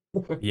 Like,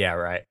 Yeah,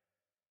 right.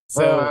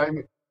 So I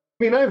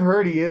mean, I've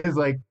heard he is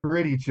like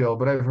pretty chill,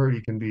 but I've heard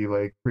he can be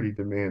like pretty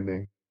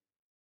demanding.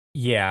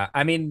 yeah,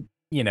 I mean,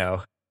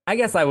 I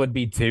guess I would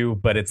be too,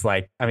 but it's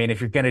like, I mean, if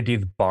you're gonna do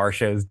the bar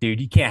shows,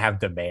 dude, you can't have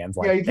demands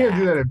Yeah, like you can't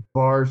do that. that at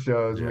bar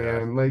shows, Yeah.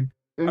 man. Like,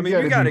 I you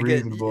mean, got to be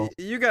reasonable.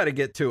 you got to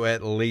get to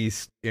at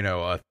least,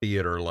 a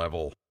theater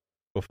level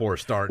before Well,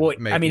 starting I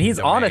mean, making he's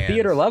on a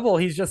theater demands. level.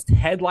 He's just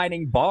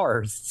headlining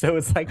bars. So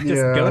it's like,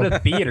 just go Yeah. to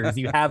theaters.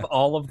 You have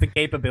all of the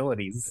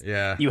capabilities.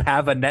 Yeah. You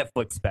have a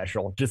Netflix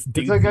special. Just It's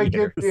do like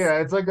theaters.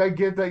 it's like I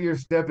get that you're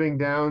stepping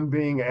down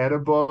being at a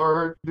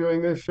bar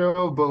doing this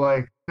show, but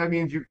like that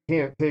means you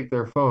can't take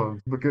their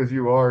phones because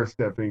you are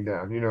stepping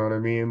down. You know what I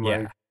mean?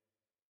 Like Yeah.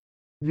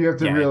 you have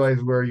to Yeah. It's,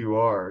 realize where you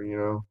are.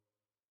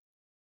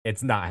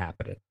 it's not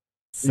happening.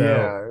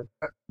 So,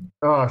 Yeah.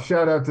 Oh,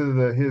 shout out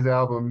to his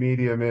album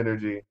Medium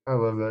Energy. I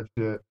love that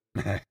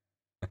shit.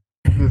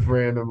 Just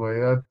randomly.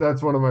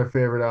 That's one of my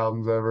favorite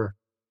albums ever.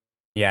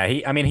 yeah,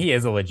 I mean, he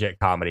is a legit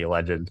comedy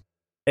legend.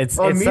 It's,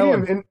 On it's so,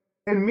 Medium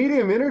and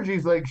Medium Energy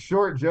is like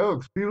short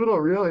jokes. People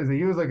don't realize that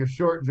he was like a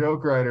short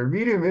joke writer.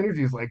 Medium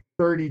Energy is like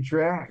 30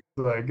 tracks.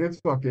 Like it's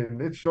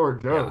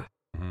short yeah. jokes.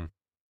 Mhm.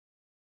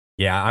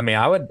 Yeah. I mean,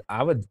 I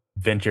would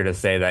venture to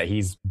say that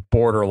he's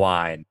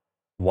borderline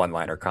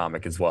one-liner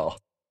comic as well.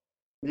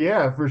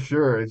 Yeah, for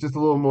sure. It's just a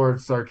little more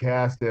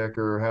sarcastic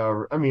or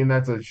however. I mean,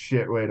 that's a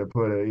shit way to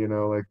put it,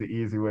 like the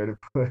easy way to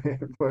put it,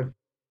 but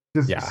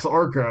just Yeah.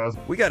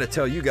 sarcasm. We got to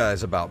tell you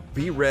guys about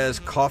B-Res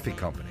Coffee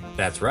Company.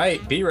 That's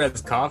right.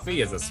 B-Res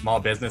Coffee is a small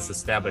business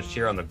established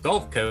here on the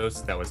Gulf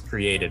Coast that was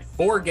created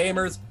for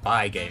gamers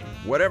by gamers.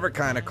 Whatever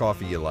kind of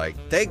coffee you like,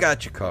 they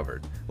got you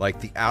covered. Like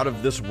the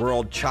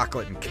out-of-this-world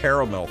chocolate and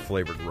caramel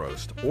flavored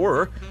roast,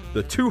 or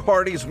the Two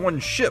Hearties One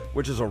Ship,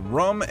 which is a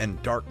rum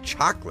and dark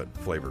chocolate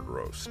flavored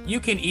roast. You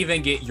can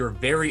even get your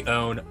very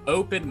own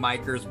Open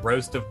Micers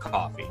roast of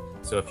coffee.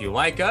 So if you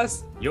like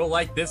us, you'll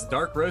like this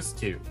dark roast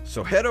too.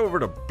 So head over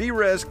to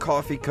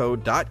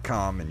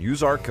brescoffeeco.com and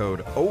use our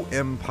code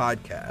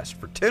OMPodcast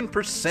for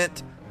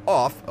 10%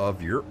 off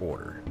of your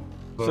order.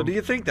 So do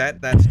you think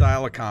that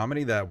style of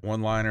comedy, that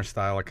one-liner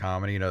style of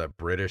comedy, that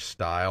British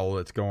style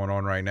that's going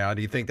on right now,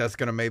 do you think that's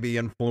going to maybe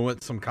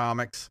influence some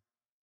comics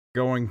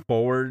going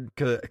forward?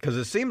 Because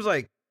it seems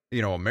like,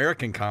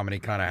 American comedy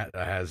kind of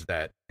has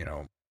that,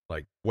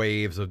 like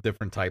waves of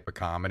different type of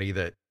comedy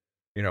that,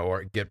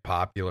 or get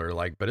popular,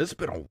 like, but it's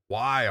been a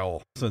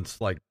while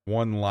since like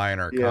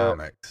one-liner Yeah,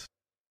 comics.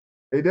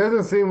 it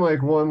doesn't seem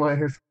like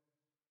one-liners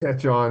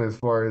catch on as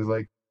far as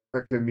like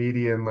a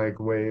comedian like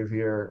wave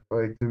here,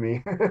 like to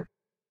me.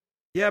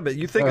 Yeah, but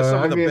you think of some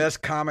I of the mean,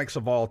 best comics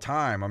of all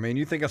time. I mean,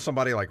 you think of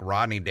somebody like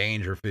Rodney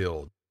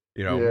Dangerfield,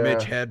 Mitch yeah.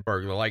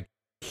 Hedberg, like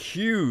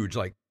huge,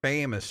 like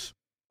famous,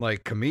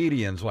 like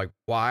comedians. Like,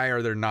 why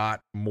are there not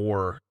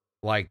more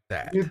like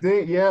that? You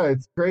think, yeah,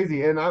 it's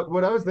crazy. And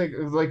what I was thinking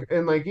is like,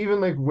 and like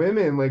even like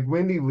women, like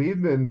Wendy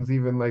Liebman's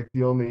even like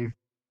the only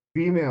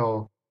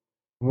female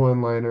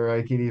one-liner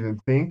I can even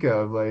think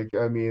of. Like,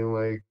 I mean,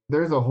 like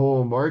there's a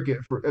whole market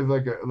for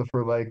like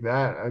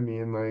that. I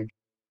mean, like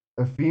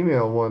a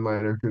female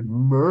one-liner could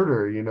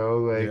murder,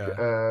 like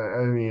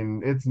Yeah. I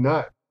mean, it's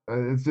nuts.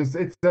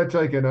 It's such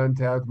like an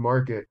untapped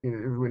market,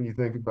 when you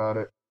think about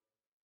it.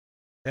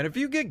 And if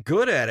you get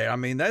good at it, I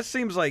mean, that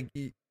seems like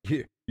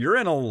you're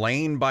in a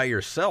lane by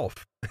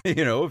yourself,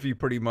 if you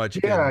pretty much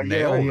Yeah, can yeah,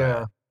 nail yeah.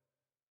 that.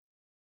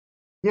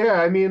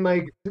 Yeah, I mean,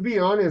 like to be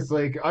honest,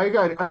 like I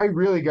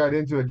really got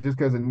into it just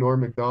because of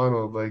Norm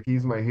Macdonald. Like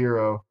he's my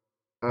hero.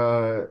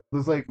 It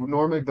was like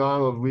Norm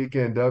Macdonald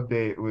Weekend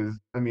Update was.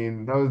 I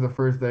mean, that was the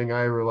first thing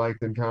I ever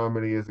liked in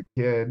comedy as a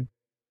kid.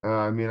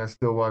 I mean, I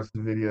still watch the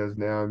videos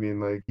now. I mean,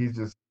 like he's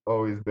just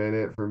always been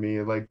it for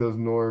me. Like those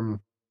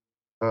Norm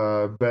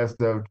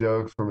best of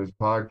jokes from his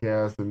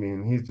podcast. I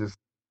mean, he's just.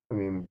 I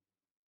mean,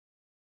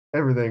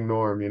 everything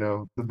Norm.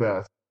 The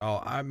best.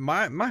 Oh,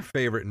 my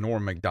favorite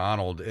Norm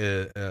Macdonald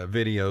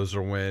videos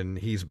are when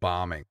he's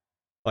bombing.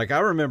 Like I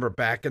remember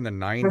back in the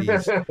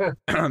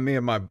 '90s, me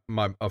and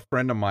my a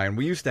friend of mine,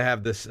 we used to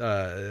have this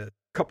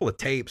couple of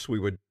tapes we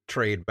would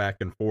trade back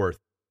and forth.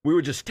 We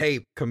would just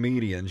tape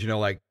comedians,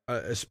 like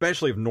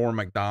especially if Norm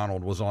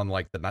Macdonald was on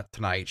like the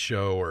Tonight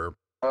Show or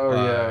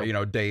Oh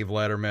yeah. Dave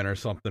Letterman or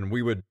something.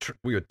 We would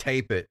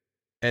tape it,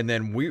 and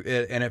then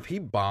and if he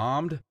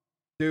bombed,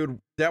 dude,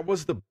 that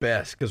was the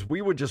best because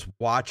we would just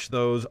watch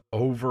those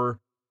over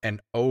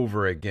and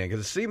over again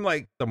because it seemed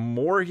like the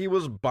more he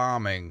was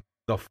bombing,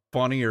 the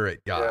funnier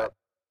it got. Yeah.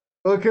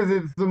 Well, because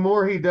it's the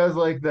more he does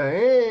like the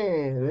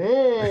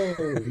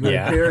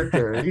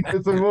character.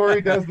 It's the more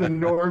he does the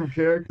Norm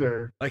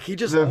character. Like he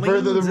just The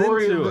further, leans the more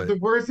into it. the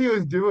worse he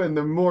was doing,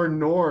 the more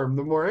Norm,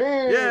 the more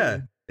Yeah,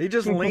 he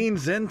just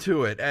leans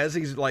into it as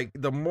he's like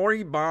the more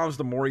he bombs,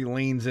 the more he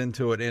leans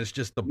into it, and it's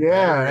just the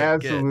better it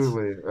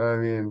absolutely. gets. I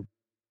mean,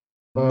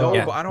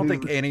 No, I don't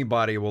think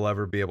anybody will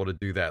ever be able to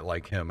do that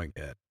like him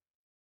again.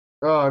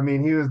 Oh, I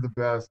mean, he was the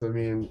best. I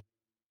mean,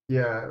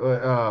 yeah,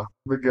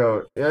 the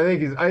goat. I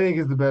think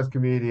he's the best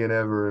comedian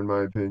ever, in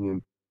my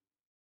opinion.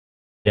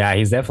 Yeah,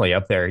 he's definitely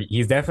up there.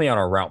 He's definitely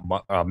on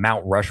a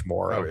Mount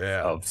Rushmore Oh, of,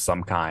 yeah. of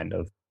some kind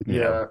of,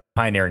 Yeah.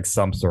 pioneering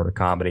some sort of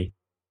comedy.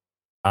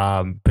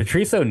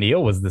 Patrice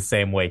O'Neill was the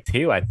same way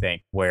too, I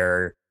think,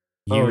 where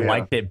you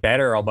liked it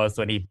better almost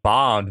when he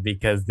bombed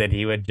because then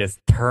he would just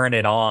turn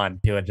it on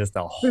to just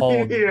a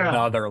whole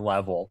other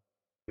level.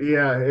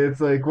 Yeah,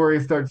 it's like where he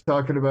starts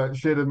talking about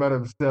shit about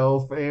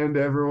himself and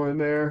everyone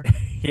there.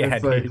 Yeah,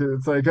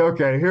 it's like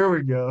okay, here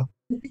we go.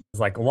 It's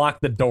like lock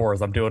the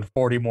doors. I'm doing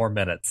 40 more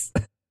minutes.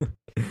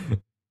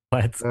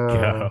 Let's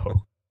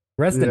go.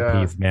 Rest in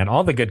peace, man.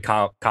 All the good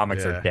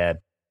comics are dead.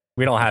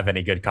 We don't have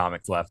any good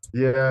comics left.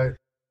 Yeah.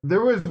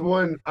 There was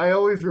one, I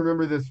always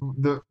remember this.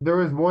 There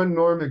was one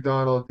Norm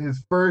Macdonald,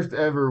 his first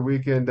ever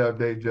Weekend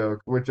Update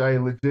joke, which I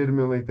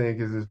legitimately think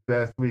is his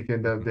best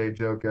Weekend Update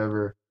joke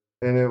ever.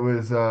 And it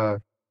was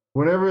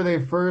whenever they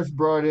first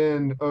brought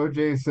in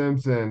O.J.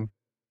 Simpson,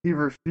 he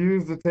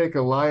refused to take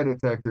a lie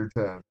detector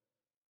test.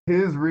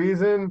 His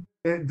reason,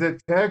 it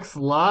detects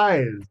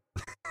lies.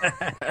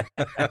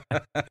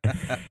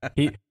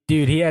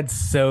 He had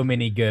so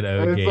many good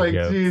OJ it's like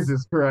jokes.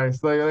 Jesus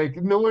Christ, like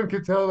no one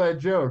could tell that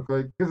joke,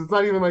 like because it's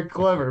not even like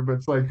clever, but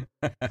it's like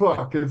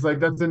fuck, it's like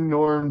that's a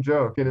Norm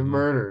joke and it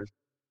murders.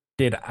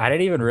 Dude, I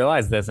didn't even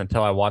realize this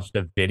until I watched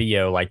a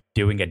video like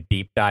doing a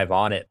deep dive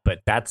on it, but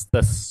that's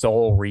the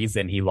sole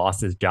reason he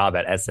lost his job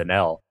at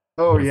SNL.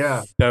 Oh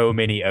yeah, so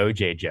many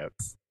OJ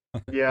jokes.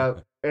 Yeah,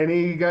 and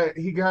he got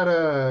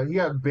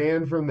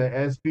banned from the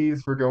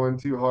ESPYs for going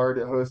too hard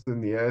at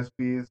hosting the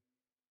ESPYs.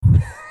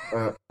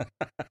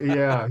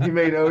 Yeah, he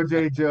made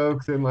OJ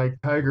jokes and like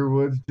Tiger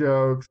Woods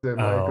jokes and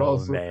like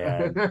also.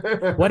 Man.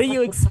 What do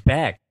you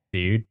expect,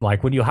 dude?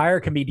 Like when you hire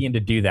a comedian to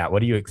do that, what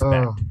do you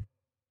expect?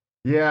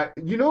 Yeah,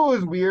 what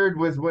was weird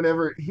was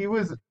whenever he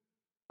was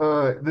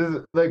this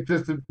is like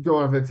just to go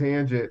off a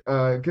tangent,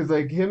 because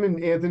like him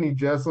and Anthony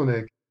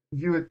Jeselnik,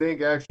 you would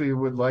think actually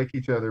would like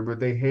each other, but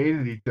they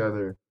hated each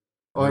other.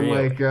 On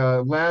Really? like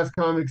Last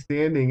Comic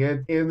Standing,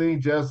 Anthony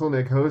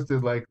Jeselnik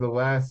hosted like the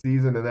last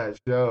season of that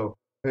show,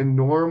 and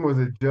Norm was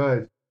a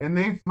judge, and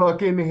they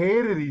fucking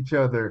hated each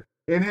other,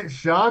 and it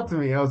shocked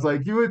me. I was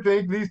like, you would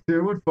think these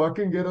two would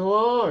fucking get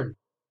along.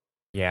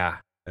 Yeah.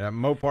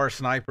 Mopar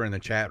Sniper in the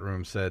chat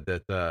room said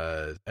that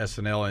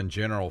SNL in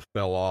general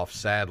fell off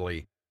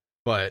sadly.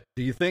 But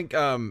do you think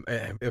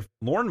if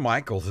Lorne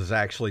Michaels is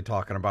actually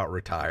talking about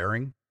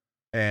retiring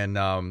and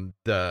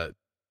the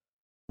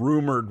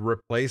rumored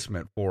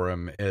replacement for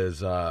him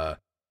is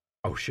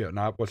what's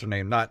her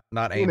name? Not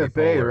Tina Amy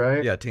Fey, Poehler.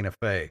 right? Yeah, Tina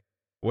Fey.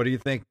 What do you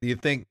think? Do you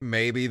think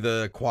maybe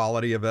the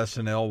quality of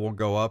SNL will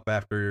go up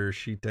after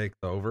she takes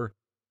over?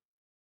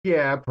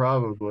 Yeah,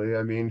 probably.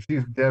 I mean,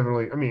 she's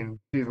definitely. I mean,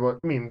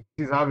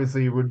 she's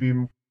obviously would be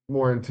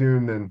more in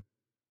tune than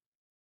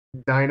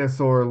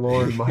dinosaur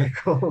Lorne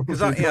Michaels. Because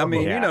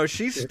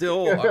she's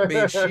still. I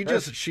mean,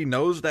 she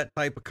knows that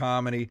type of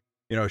comedy.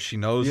 She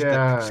knows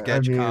that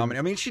sketch comedy.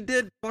 I mean, she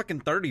did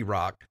fucking 30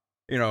 Rock.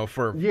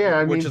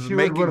 Which is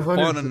making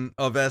fun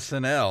of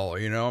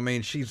SNL. I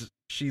mean, she's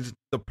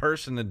the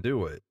person to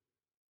do it.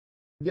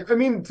 Yeah, I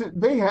mean,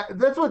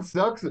 that's what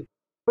sucks.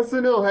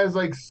 SNL has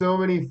like so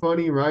many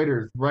funny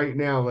writers right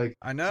now. Like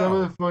I know some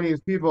of the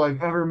funniest people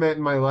I've ever met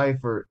in my life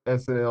are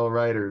SNL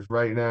writers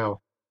right now.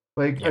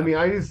 Like, I Yeah. mean,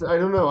 I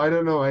don't know.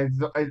 I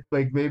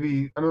like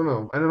maybe, I don't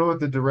know. I don't know what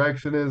the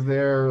direction is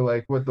there, or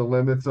like what the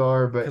limits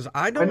are, but Because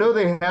I know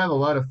they have a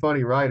lot of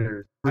funny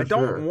writers I for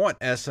don't sure. want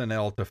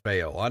SNL to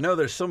fail. I know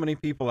there's so many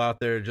people out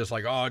there just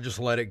like, oh, just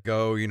let it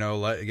go.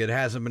 It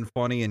hasn't been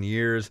funny in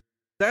years.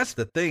 That's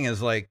the thing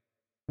is like,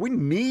 we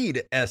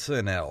need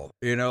SNL.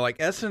 Like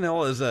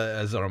SNL is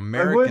as an I would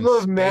American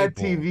love Mad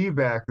staple. TV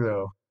back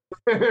though.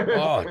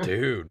 Oh,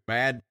 dude,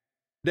 Mad.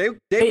 They would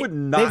They've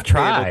not be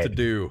able to tried.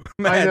 do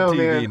I Mad know,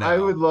 TV man. I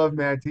now. would love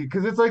Mad TV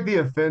because it's like the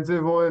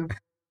offensive one.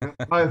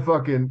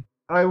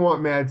 I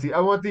want Mad TV. I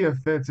want the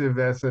offensive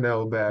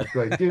SNL back.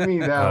 Like, give me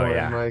that Oh one.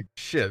 yeah. Like,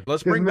 Shit,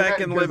 let's bring back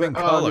In because Living oh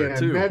Color man,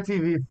 too. Mad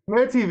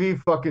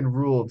TV fucking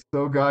ruled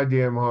so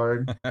goddamn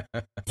hard.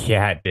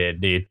 Yeah, it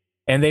did, dude.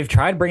 And they've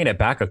tried bringing it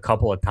back a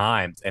couple of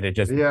times, and it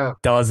just Yeah,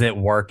 doesn't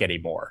work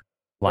anymore.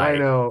 I Like,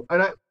 know,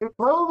 and it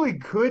probably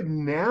could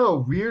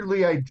now.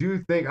 Weirdly, I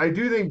do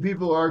think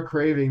people are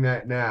craving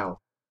that now.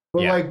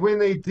 But yeah, like when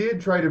they did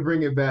try to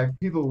bring it back,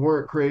 people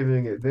weren't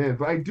craving it then.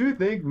 But I do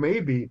think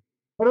maybe,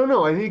 I don't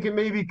know. I think it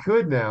maybe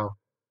could now.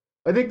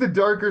 I think the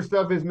darker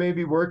stuff is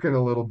maybe working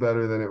a little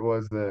better than it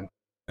was then.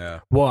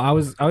 Yeah. well, I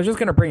was just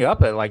gonna bring up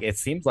that like it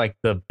seems like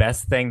the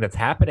best thing that's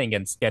happening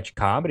in sketch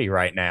comedy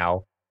right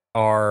now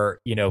are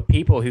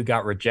people who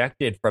got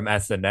rejected from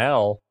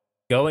SNL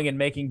going and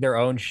making their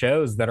own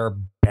shows that are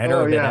Oh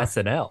better than yeah,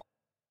 SNL.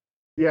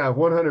 yeah,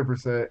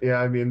 100%. Yeah,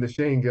 I mean the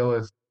Shane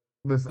Gillis.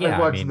 Yeah,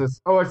 I mean,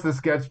 I watched the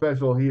sketch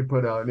special he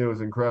put out, and it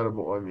was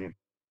incredible. I mean,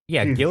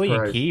 yeah, Jesus Gillian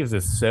Christ. Keeves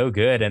is so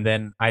good, and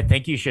then I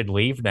think you should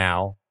leave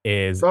now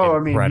is Oh, I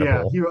mean, yeah.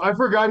 incredible. I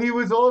forgot he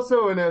was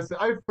also an S.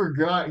 I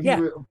forgot he Yeah,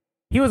 was.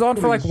 he was on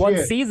for Holy like one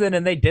shit. season,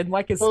 and they didn't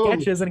like his Oh,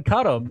 sketches and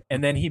cut him,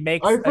 and then he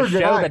makes I a show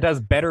forgot. that does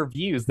better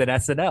views than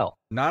SNL.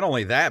 Not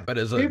only that, but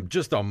as Pe-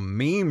 just a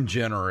meme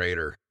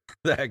generator.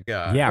 That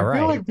guy. Yeah, I feel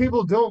right. like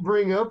people don't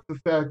bring up the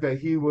fact that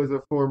he was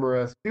a former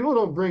S. People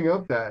don't bring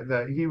up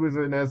that he was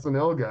an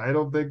SNL guy. I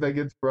don't think that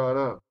gets brought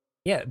up.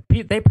 Yeah,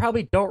 they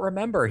probably don't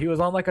remember. He was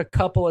on like a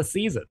couple of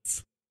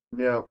seasons.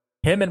 Yeah.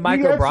 Him and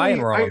Mike He O'Brien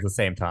actually, were on at the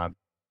same time.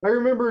 I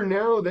remember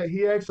now that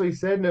he actually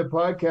said in a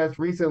podcast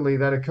recently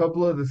that a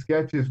couple of the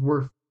sketches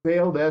were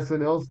failed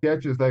SNL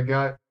sketches that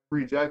got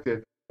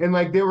rejected, and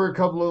like they were a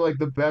couple of like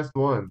the best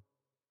ones.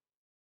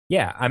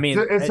 Yeah, I So, mean,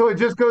 and so it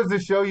just goes to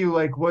show you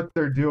like what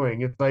they're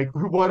doing. It's like,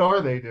 what are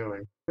they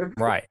doing?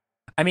 right.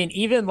 I mean,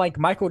 even like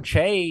Michael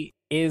Che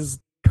is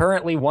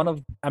currently one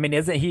of. I mean,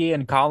 isn't he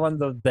and Colin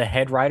the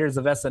head writers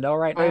of SNL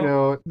right I now?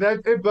 know that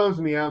it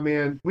bums me out,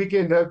 man.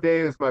 Weekend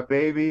Update is my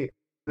baby.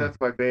 Hmm. That's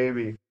my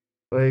baby.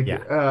 Like,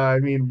 Yeah, I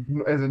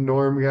mean, as a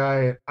norm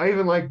guy, I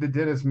even like the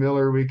Dennis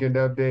Miller Weekend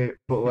Update,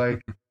 but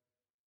like,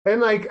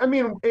 and like, I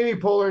mean, Amy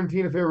Poehler and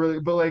Tina Fey really,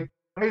 but like,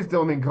 I just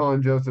don't think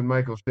Colin Jost and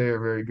Michael Shea are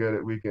very good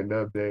at Weekend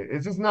Update.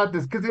 It's just not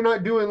this because they're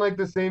not doing like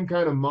the same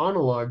kind of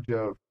monologue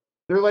joke.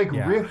 They're like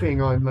yeah,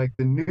 riffing on like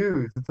the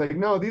news. It's like,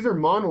 no, these are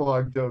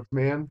monologue jokes,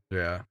 man.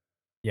 Yeah.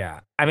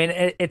 yeah. I mean,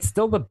 it's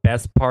still the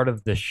best part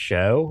of the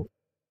show,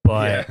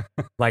 but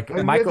Yeah. like I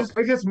mean, Michael,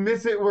 I just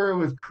miss it where it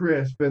was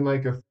crisp and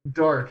like a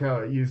dark how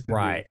it used to be.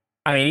 right?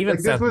 I mean, even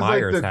Like this Seth was like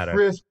Meyers the had a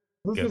crisp.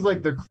 This good was one.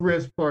 like the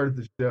crisp part of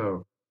the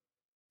show.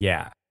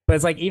 Yeah. But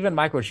it's like even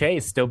Michael Che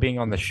still being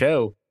on the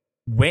show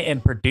went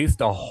and produced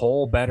a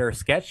whole better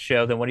sketch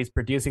show than what he's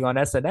producing on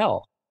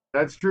SNL.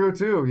 That's true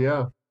too.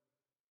 Yeah.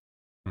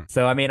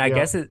 So I mean,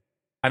 Yeah.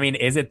 I mean,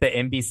 is it the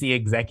NBC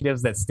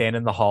executives that stand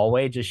in the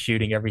hallway just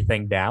shooting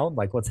everything down?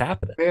 Like what's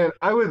happening? Man,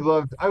 I would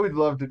love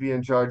to be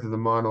in charge of the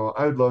monologue.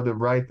 I would love to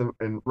write them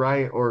and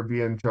write or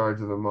be in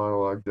charge of the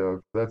monologue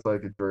jokes. That's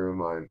like a dream of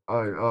mine.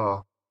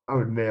 I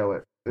would nail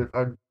it.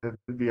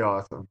 It'd be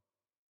awesome.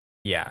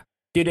 Yeah.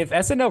 Dude, if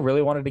SNL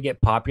really wanted to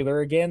get popular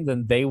again,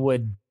 then they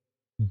would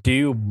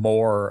do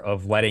more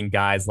of letting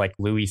guys like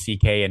Louis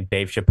C.K. and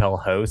Dave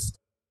Chappelle host,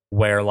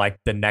 where like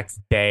the next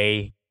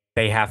day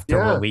they have to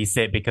Yeah. release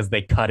it because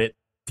they cut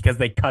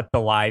the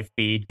live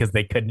feed because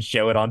they couldn't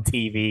show it on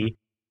TV.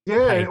 Yeah,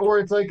 Like, or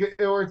it's like,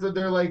 or it's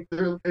they're like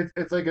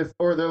it's like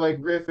or they're like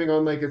riffing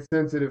on like a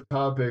sensitive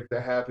topic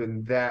that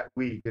happened that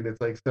week, and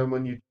it's like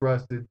someone you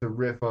trusted to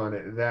riff on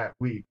it that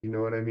week. You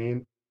know what I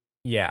mean?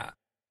 yeah.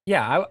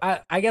 Yeah,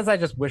 I guess I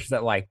just wish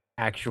that like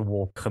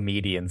actual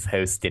comedians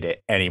hosted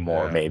it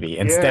anymore, Yeah. maybe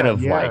instead Yeah,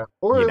 of yeah.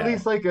 Or you at know,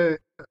 least like or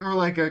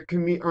like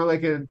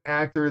an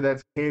actor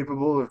that's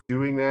capable of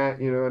doing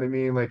that. You know what I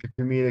mean? Like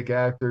a comedic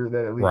actor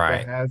that at least that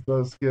right. has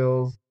those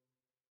skills.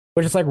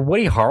 Which is like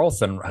Woody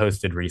Harrelson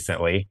hosted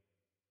recently,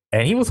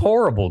 and he was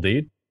horrible,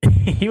 dude.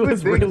 He You would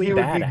was think really he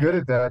would bad be at good it.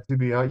 at that, to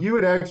be honest. You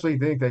would actually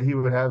think that he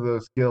would have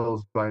those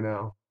skills by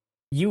now.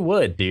 You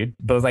would, dude.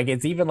 But it's like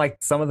it's even like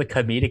some of the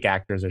comedic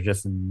actors are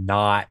just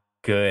not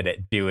good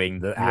at doing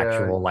the Yeah,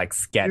 actual like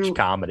sketch you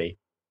comedy.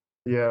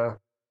 yeah.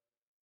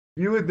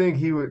 You would think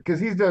he would, because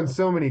he's done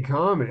so many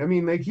comedy. I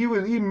mean, like he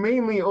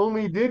mainly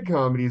only did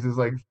comedies his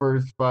like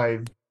first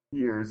 5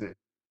 years.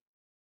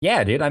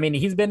 Yeah, dude. I mean,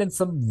 he's been in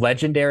some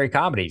legendary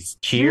comedies.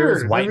 Cheers,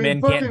 Cheers. I White mean,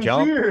 Men Can't fucking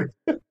Jump. cheers.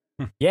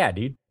 Yeah,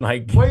 dude.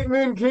 Like, White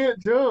men can't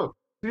jump.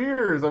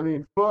 Cheers. I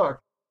mean, fuck.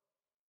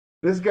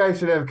 This guy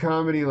should have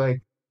comedy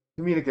like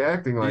comedic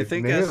acting Do you like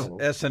think nails.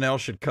 SNL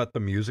should cut the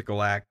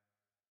musical act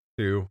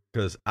too?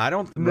 Because I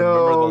don't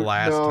remember the No,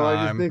 last no, I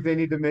just time. think they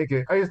need to make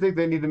it. I just think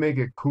they need to make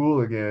it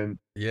cool again.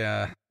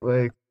 Yeah,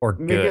 Like or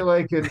good.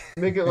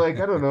 make it like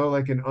I don't know,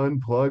 like an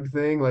unplugged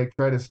thing. Like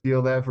try to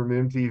steal that from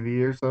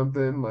MTV or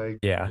something. Like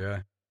Yeah.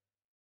 yeah.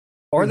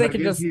 Or because they like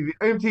could just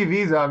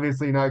MTV's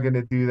obviously not going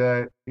to do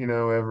that,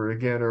 ever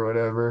again or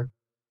whatever.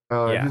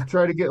 yeah. Just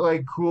try to get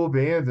like cool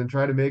bands and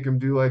try to make them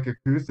do like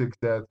acoustic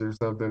sets or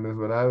something is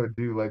what I would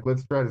do. Like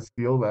let's try to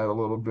steal that a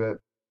little bit.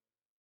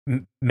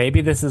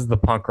 Maybe this is the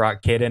punk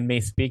rock kid in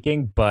me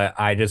speaking, but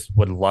I just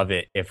would love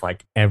it if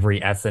like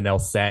every SNL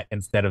set,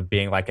 instead of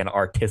being like an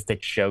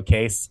artistic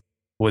showcase,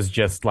 was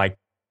just like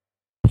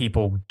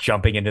people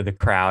jumping into the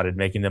crowd and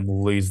making them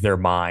lose their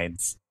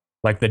minds,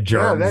 like the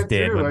Yeah, Germs that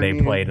did too. when I they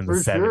mean, played in the for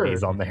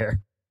 '70s sure. on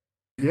there.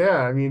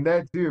 Yeah, I mean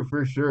that too,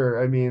 for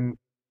sure. I mean,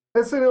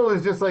 SNL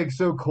is just like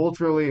so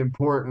culturally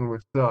important,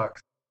 which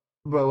sucks.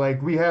 But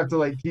like we have to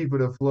like keep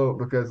it afloat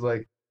because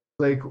like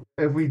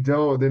if we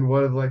don't, then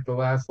what have like the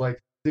last like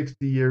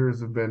 60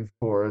 years have been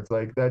for? It's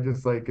like that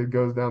just like it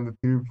goes down the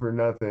tube for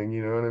nothing,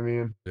 you know what I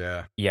mean?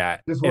 Yeah. Yeah,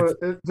 Just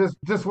it's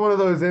just one of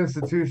those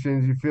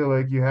institutions you feel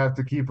like you have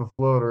to keep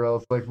afloat or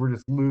else like we're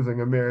just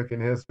losing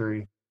American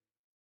history.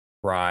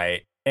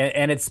 right.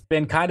 And it's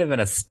been kind of in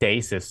a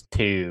stasis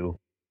too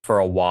for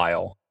a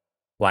while.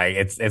 Like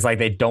it's like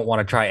they don't want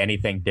to try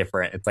anything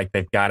different. It's like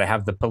they've got to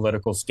have the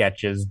political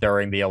sketches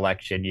during the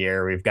election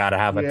year. We've got to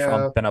have a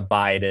Trump Yeah. and a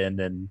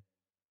Biden, and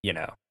you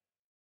know,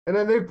 And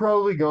then they've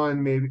probably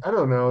gone maybe I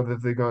don't know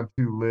that they've gone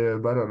too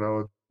lib. I don't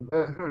know.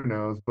 Who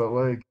knows? But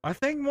like I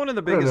think one of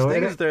the I don't biggest know.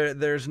 things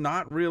there's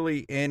not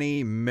really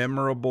any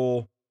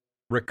memorable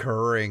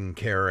recurring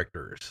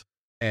characters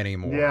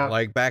anymore. Yeah,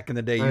 Like back in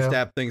the day, you used yeah, to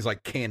have things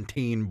like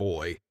Canteen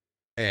Boy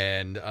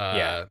and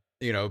yeah,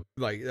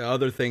 like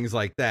other things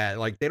like that.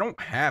 Like they don't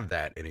have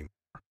that anymore.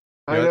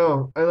 You I know,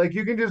 know. I like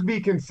you can just be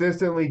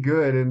consistently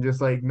good and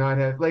just like not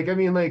have like I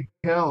mean like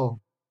Kel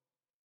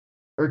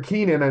or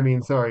Keenan. I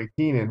mean sorry,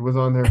 Keenan was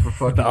on there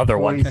for the fucking other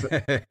one.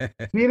 20.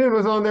 Keenan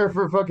was on there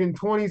for fucking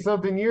 20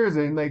 something years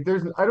and like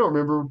there's I don't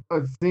remember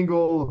a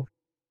single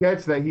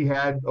sketch that he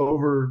had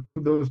over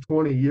those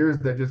 20 years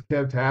that just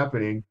kept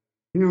happening.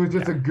 He was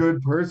just Yeah, a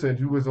good person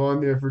who was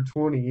on there for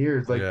 20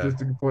 years. Like yeah. just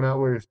to point out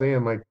what you're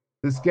saying, like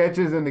the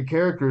sketches and the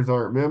characters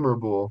aren't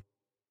memorable.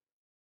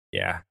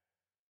 yeah.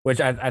 Which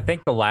I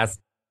think the last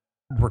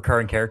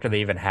recurring character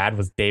they even had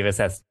was David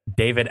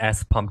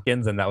S.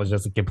 Pumpkins, and that was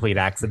just a complete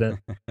accident.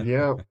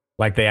 Yeah.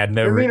 Like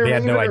I mean, they or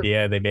had no even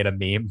idea. They made a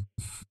meme.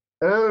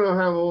 I don't know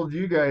how old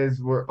you guys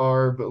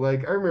are, but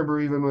like I remember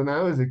even when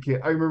I was a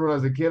kid. I remember when I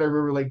was a kid. I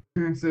remember like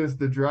Toonsis,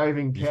 the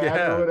driving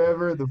cat or Yeah.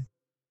 whatever. The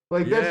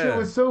like that shit Yeah.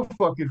 was so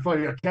fucking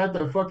funny. A cat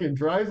that fucking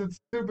drives, it's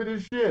stupid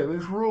as shit.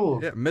 This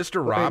rules. Yeah,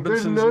 Mr. Like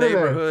there's Robinson's none of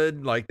that.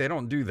 Neighborhood, like they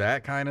don't do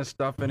that kind of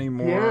stuff Yeah,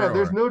 anymore.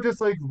 there's Or no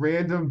just like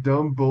random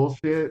dumb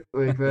bullshit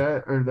like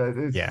that or that.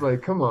 It's Yeah,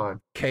 like, come on,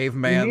 you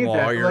Caveman need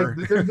that. Like Lawyer.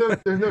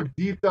 there's no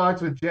deep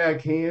thoughts with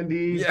Jack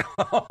Handy. Yeah.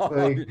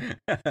 Like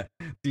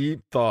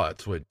Deep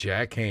Thoughts with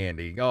Jack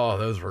Handy. Oh,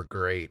 those were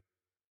great.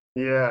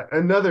 yeah,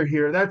 another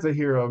hero. That's a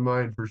hero of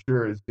mine for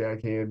sure. Is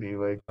Jack Handy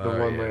like the Oh, yeah.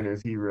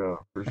 one-liners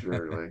hero for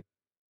sure. Like,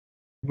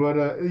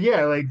 but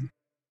yeah, like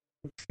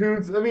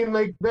tunes. I mean,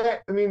 like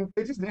that. I mean,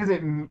 it just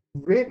isn't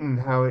written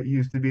how it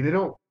used to be. They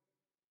don't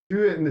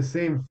do it in the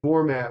same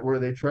format where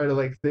they try to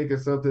like think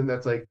of something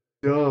that's like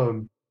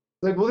dumb.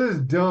 Like, well, this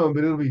is dumb,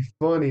 but it'll be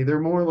funny. They're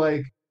more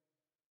like,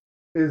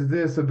 is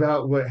this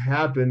about what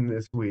happened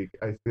this week?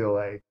 I feel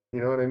like,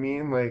 you know what I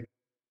mean? Like,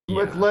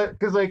 let's yeah, let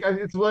because like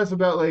it's less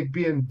about like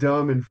being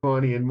dumb and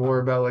funny and more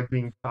about like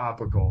being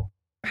topical.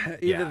 Either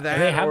yeah. And they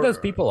that have those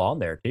people on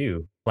there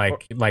too.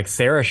 Like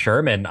Sarah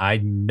Sherman. I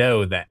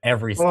know that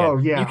every sketch Oh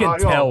you yeah, can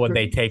tell when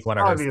they take one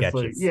of her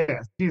obviously, sketches.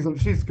 yeah.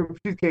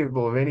 She's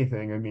capable of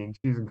anything. I mean,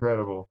 she's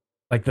incredible.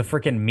 Like the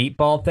freaking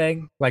meatball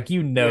thing. Like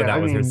Yeah, that I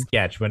was her mean,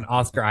 sketch when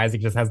Oscar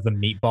Isaac just has the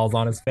meatballs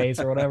on his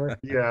face or whatever.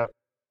 yeah,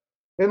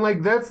 and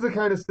like that's the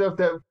kind of stuff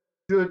that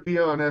should be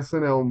on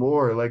SNL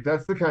more. Like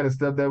that's the kind of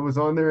stuff that was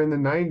on there in the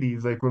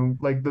 '90s. Like when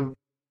like the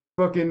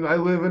fucking I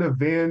live in a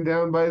van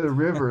down by the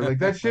river. Like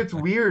that shit's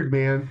weird,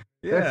 man.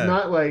 That's yeah.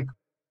 not like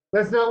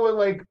that's not what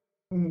like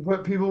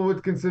what people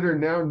would consider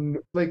now.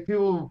 Like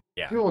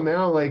Yeah, people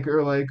now like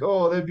are like,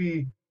 oh, that'd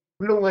be.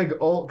 We don't like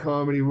alt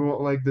comedy. We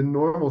want like the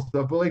normal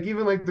stuff. But like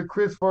even like the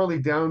Chris Farley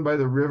Down by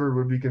the River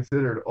would be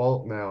considered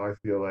alt now. I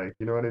feel like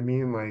you know what I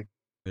mean. Like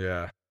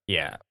Yeah.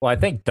 yeah. Well, I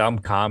think dumb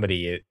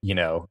comedy,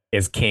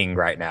 is king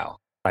right now.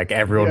 Like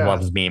everyone yeah,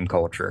 loves meme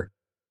culture.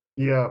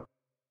 yeah,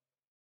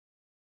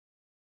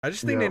 I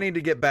just think they yeah. need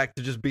to get back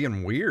to just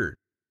being weird.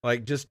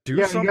 Like just do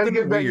Yeah, you got to something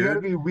get back. You got to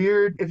weird. be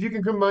weird. If you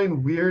can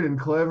combine weird and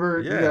clever,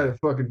 you got Yeah. it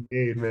fucking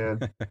made, man.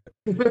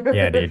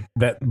 Yeah, dude.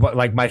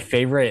 Like my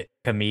favorite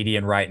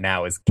comedian right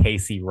now is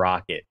Casey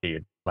Rocket,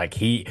 dude. Like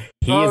he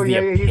Oh is the yeah,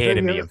 yeah. He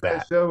epitome has of that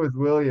that. show with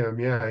William.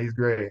 Yeah, he's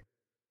great.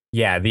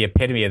 Yeah, the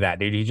epitome of that,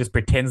 dude. He just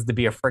pretends to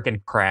be a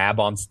freaking crab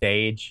on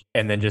stage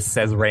and then just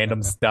says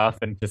random stuff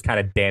and just kind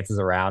of dances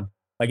around.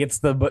 Like it's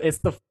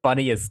the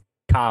funniest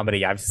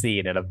comedy I've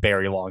seen in a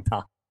very long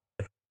time.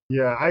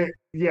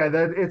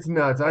 That it's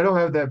nuts. I don't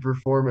have that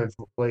performance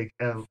like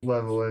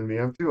level in me.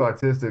 I'm too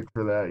autistic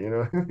for that, you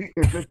know.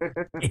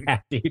 Yeah,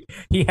 dude.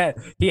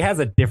 He has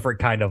a different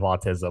kind of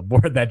autism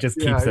where that just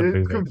Yeah, keeps him it's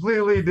moving.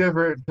 completely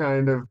different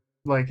kind of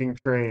liking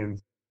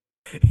trains.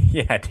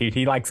 Yeah, dude.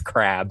 He likes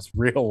crabs.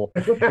 He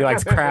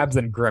likes crabs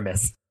and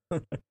Grimace.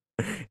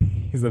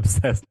 He's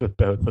obsessed with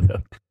both of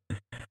them.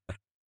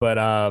 But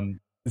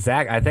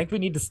Zach, I think we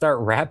need to start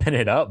wrapping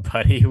it up,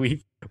 buddy.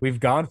 We've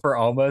gone for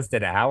almost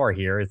an hour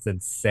here. It's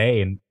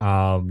insane.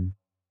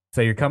 So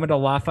you're coming to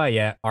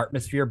Lafayette,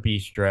 Atmosphere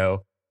Bistro.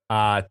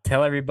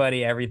 Tell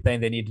everybody everything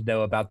they need to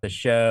know about the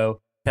show.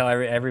 Tell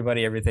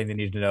everybody everything they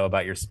need to know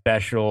about your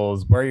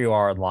specials, where you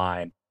are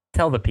online.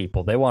 Tell the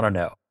people. They want to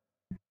know.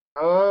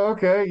 Oh,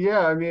 okay.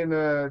 Yeah, I mean,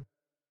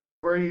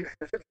 where you,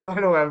 I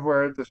don't have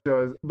where the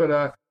show is,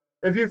 but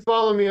if you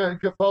follow me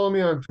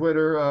on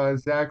Twitter,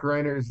 Zach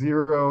Reinert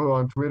 0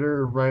 on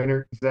Twitter,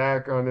 Reinert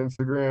Zach on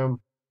Instagram.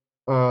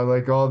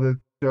 Like all the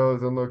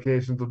shows and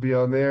locations will be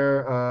on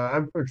there.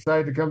 I'm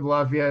excited to come to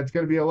Lafayette. It's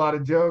going to be a lot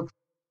of jokes.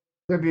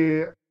 It's going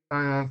to be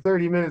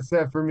 30-minute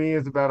set for me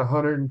is about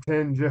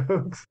 110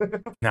 jokes,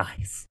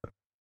 Nice.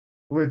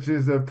 which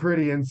is a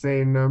pretty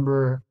insane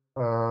number.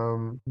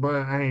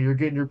 But hey, you're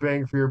getting your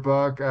bang for your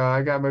buck.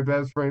 I got my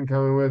best friend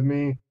coming with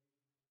me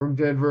from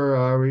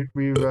Denver.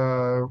 We've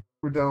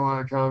done a lot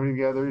of comedy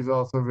together. He's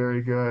also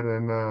very good,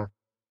 and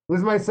this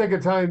is my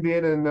second time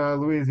being in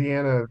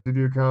Louisiana to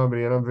do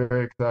comedy, and I'm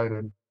very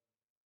excited.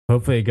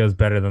 Hopefully it goes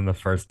better than the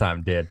first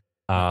time did.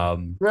 Oh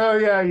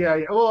yeah.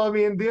 Well, I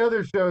mean, the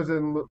other shows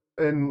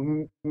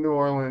in New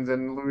Orleans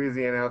and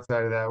Louisiana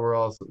outside of that were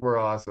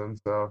awesome.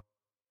 So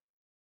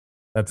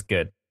That's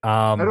good.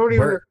 I don't even,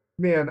 We're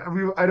man,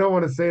 I don't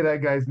want to say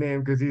that guy's name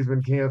because he's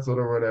been canceled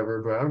or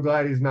whatever. But I'm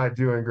glad he's not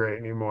doing great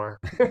anymore.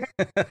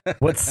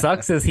 What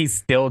sucks is he's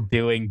still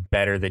doing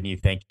better than you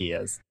think he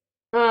is.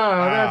 Oh,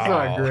 that's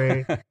not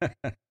great.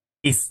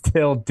 He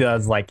still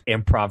does like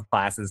improv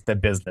classes to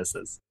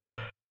businesses.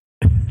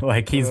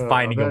 Like he's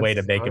finding a way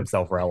to make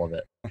himself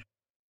relevant.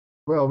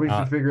 Well, we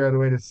should figure out a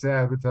way to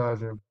sabotage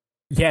him.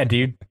 Yeah,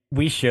 dude,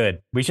 we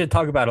should. We should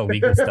talk about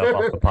illegal stuff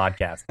off the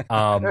podcast.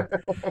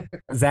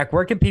 Zach,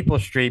 where can people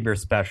stream your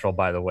special,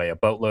 by the way? A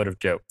boatload of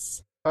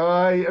jokes.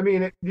 I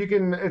mean, you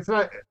can. It's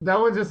not that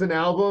one's just an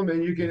album,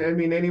 and you can. I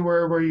mean,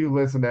 anywhere where you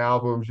listen to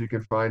albums, you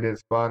can find it.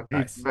 It's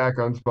Nice. back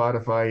on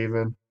Spotify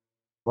even.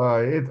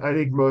 I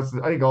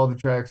think all the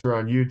tracks are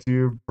on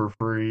YouTube for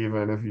free,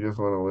 even if you just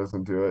want to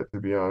listen to it. To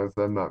be honest,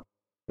 I'm not.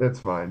 It's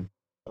fine.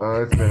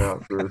 It's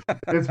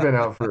been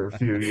out for a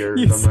few years.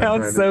 You I'm not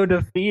sound trying so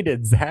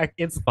defeated, Zach.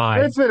 It's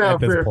fine. It's been at out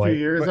this for a few point.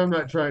 years. I'm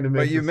not trying to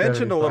make. But you the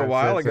mentioned a little 75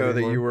 while cents ago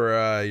that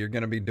anymore. you're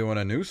going to be doing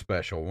a new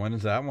special. When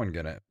is that one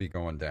going to be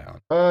going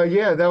down?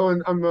 Yeah, that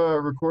one I'm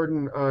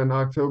recording on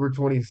October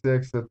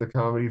 26th at the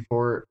Comedy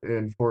Fort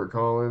in Fort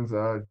Collins.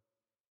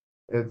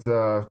 It's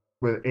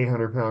with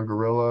 800-pound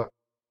gorilla.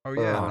 Oh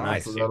yeah, Oh,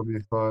 nice, So dude. that'll be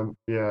fun.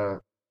 Yeah.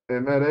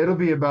 And then it'll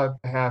be about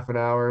half an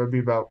hour.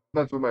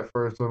 That's what my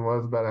first one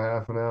was, about a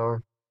half an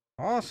hour.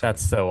 awesome.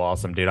 That's so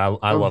awesome, dude. I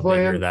I'm love to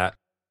hear playing- that.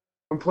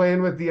 I'm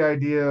playing with the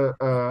idea.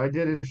 I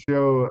did a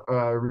show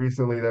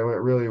recently that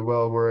went really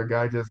well where a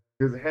guy because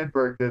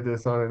Hedberg did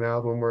this on an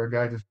album where a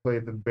guy just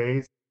played the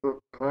bass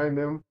behind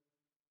him.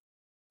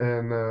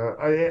 And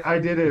I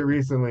did it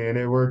recently and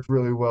it worked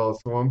really well.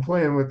 So I'm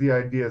playing with the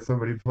idea of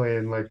somebody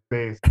playing like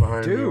bass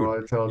behind me Dude, while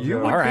I tell You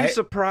jokes would All be right. for the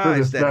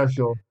surprised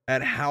special.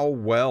 at how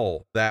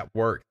well that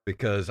worked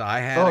because I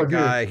had Oh, a dude.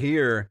 guy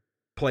here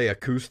play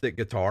acoustic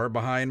guitar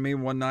behind me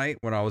one night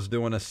when I was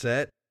doing a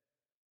set.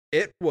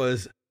 It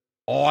was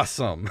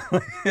awesome.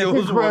 It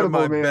was one of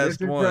my incredible, man.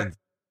 best It's ones.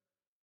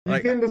 You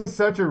Like, get into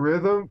such a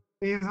rhythm,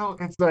 Easel.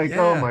 It's like, Yeah.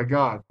 oh my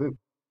God.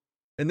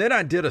 and then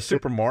I did a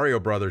Super Mario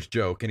Brothers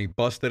joke, and he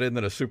busted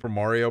into the Super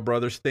Mario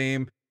Brothers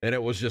theme, and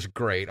it was just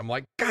great. I'm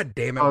like, God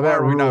damn it! Oh, Why that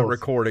are we not rules.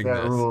 recording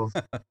That this? rules.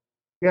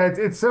 Yeah,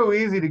 it's so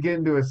easy to get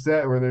into a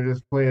set where they're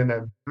just playing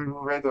that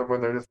rhythm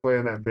when they're just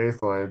playing that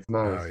bass line. It's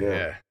nice. Oh yeah.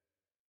 yeah,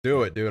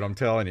 do it, dude. I'm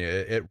telling you,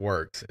 it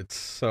works. It's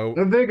so.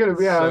 I'm thinking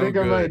of, yeah, I So think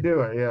I might good.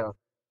 do it. Yeah.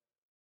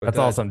 but That's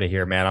that- awesome to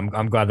hear, man.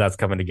 I'm glad that's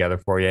coming together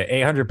for you.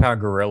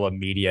 800-pound gorilla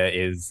media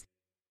is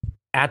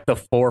at the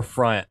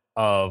forefront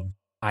of,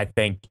 I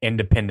think,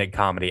 independent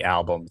comedy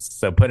albums.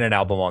 So putting an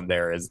album on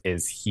there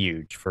is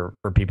huge for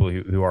people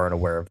who aren't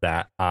aware of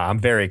that. I'm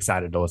very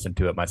excited to listen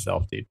to it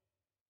myself, dude.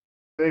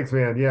 Thanks,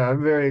 man. Yeah,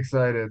 I'm very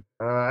excited.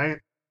 It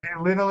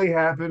literally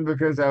happened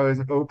because I was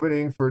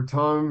opening for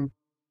Tom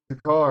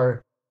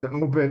Takar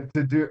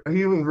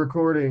he was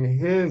recording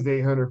his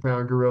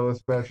 800-pound gorilla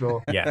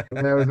special. Yeah.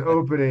 And I was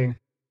opening,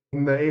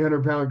 and the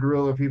 800-pound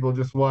gorilla people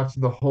just watched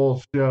the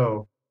whole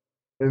show.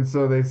 And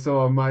so they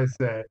saw my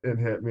set and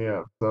hit me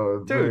up. So it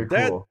was very Dude,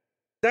 cool.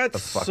 That's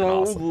That's fucking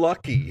so awesome.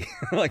 lucky.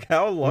 Like,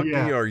 how lucky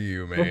Yeah. are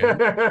you,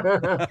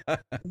 man?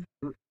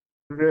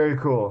 Very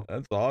cool.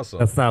 That's awesome.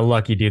 That's not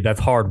lucky, dude. That's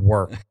hard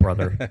work,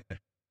 brother.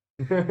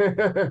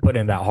 Put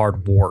in that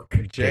hard work,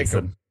 Jacob,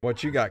 Jason.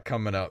 what you got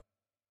coming up?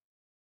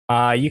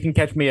 You can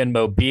catch me in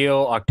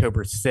Mobile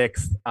October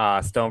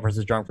 6th, Stone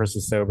versus Drunk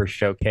versus Sober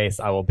showcase.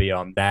 I will be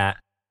on that.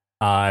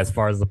 As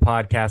far as the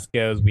podcast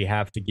goes, we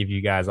have to give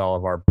you guys all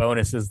of our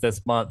bonuses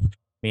this month.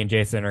 Me and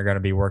Jason are going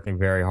to be working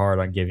very hard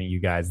on giving you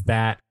guys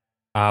that.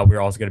 We're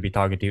also going to be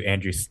talking to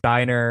Andrew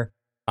Steiner,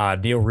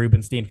 Neil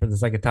Rubenstein for the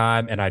second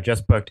time, and I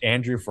just booked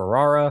Andrew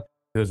Ferrara,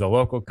 who is a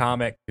local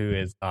comic, who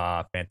is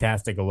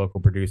fantastic, a local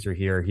producer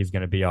here. He's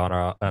going to be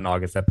on an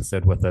August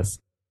episode with us.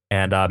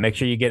 And make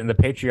sure you get in the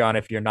Patreon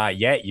if you're not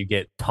yet. You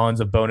get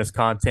tons of bonus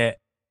content,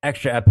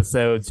 extra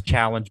episodes,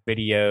 challenge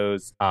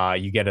videos.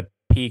 You get a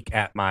peek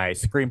at my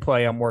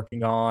screenplay I'm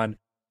working on.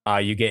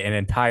 You get an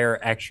entire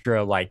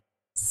extra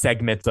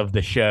segments of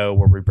the show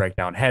where we break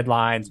down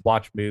headlines,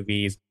 watch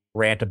movies,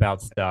 rant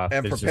about stuff.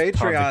 And There's for just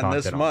tons of Patreon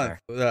this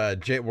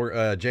content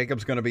month,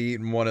 Jacob's going to be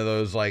eating one of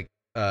those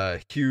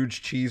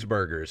huge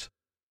cheeseburgers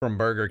from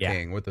Burger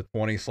King with the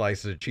 20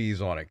 slices of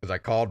cheese on it, because I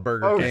called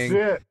Burger King.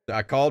 Shit.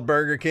 I called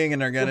Burger King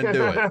and they're going to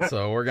do it.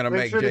 So we're going to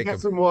make sure Jacob to get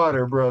some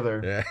water, brother.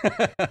 Yeah.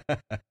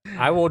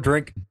 I will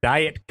drink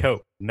Diet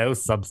Coke, no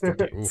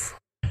substitutes.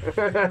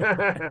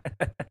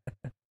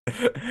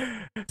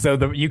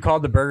 So you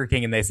called the Burger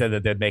King and they said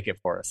that they'd make it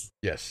for us.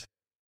 Yes.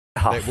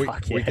 Oh,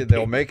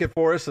 They'll make it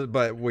for us,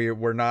 but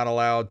we're not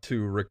allowed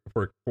to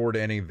record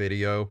any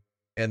video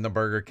in the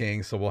Burger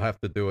King, so we'll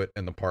have to do it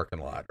in the parking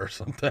lot or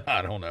something.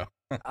 I don't know.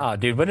 Oh,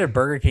 dude, when did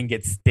Burger King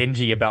get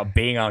stingy about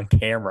being on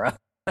camera?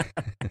 Shouldn't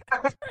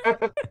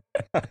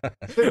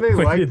they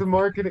like the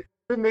marketing?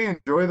 Shouldn't they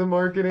enjoy the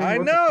marketing? I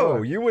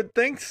know. You would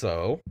think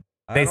so.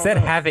 They said,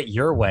 have it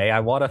your way. I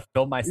want to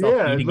film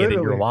myself eating it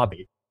in your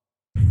lobby.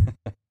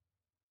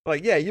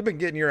 You've been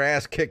getting your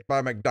ass kicked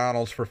by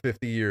McDonald's for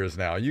 50 years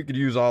now. You could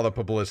use all the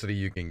publicity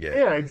you can get.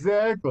 Yeah,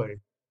 exactly.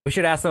 We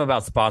should ask them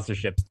about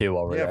sponsorships too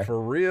while we're there. Yeah, for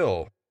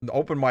real. The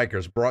Open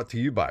Micers brought to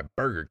you by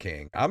Burger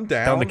King. I'm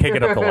down. Tell them to kick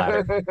it up the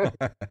ladder.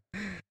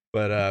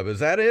 But is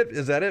that it?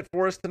 Is that it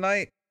for us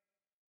tonight?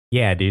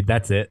 Yeah, dude,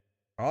 that's it.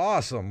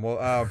 Awesome.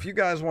 Well, if you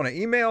guys want to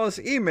email us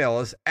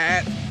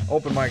at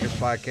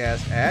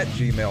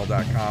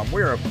openmicerspodcast@gmail.com.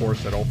 We're, of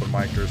course, at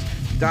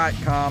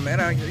openmicers.com.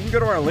 And you can go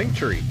to our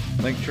linktree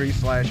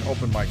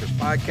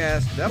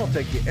 /openmicerspodcast. That'll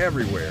take you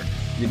everywhere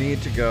you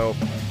need to go.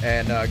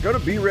 And go to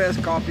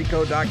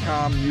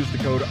brezcoffeeco.com. Use the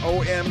code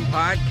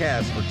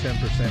OMPodcast for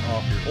 10%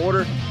 off your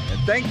order. And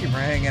thank you for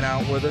hanging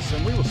out with us.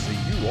 And we will see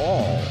you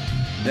all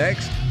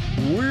next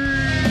week.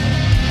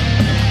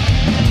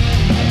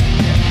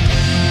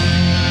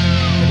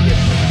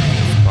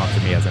 Sponsor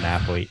me as an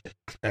athlete.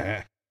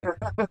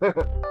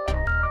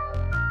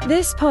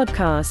 This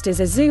podcast is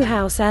a Zoo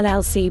House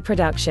LLC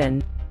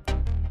production.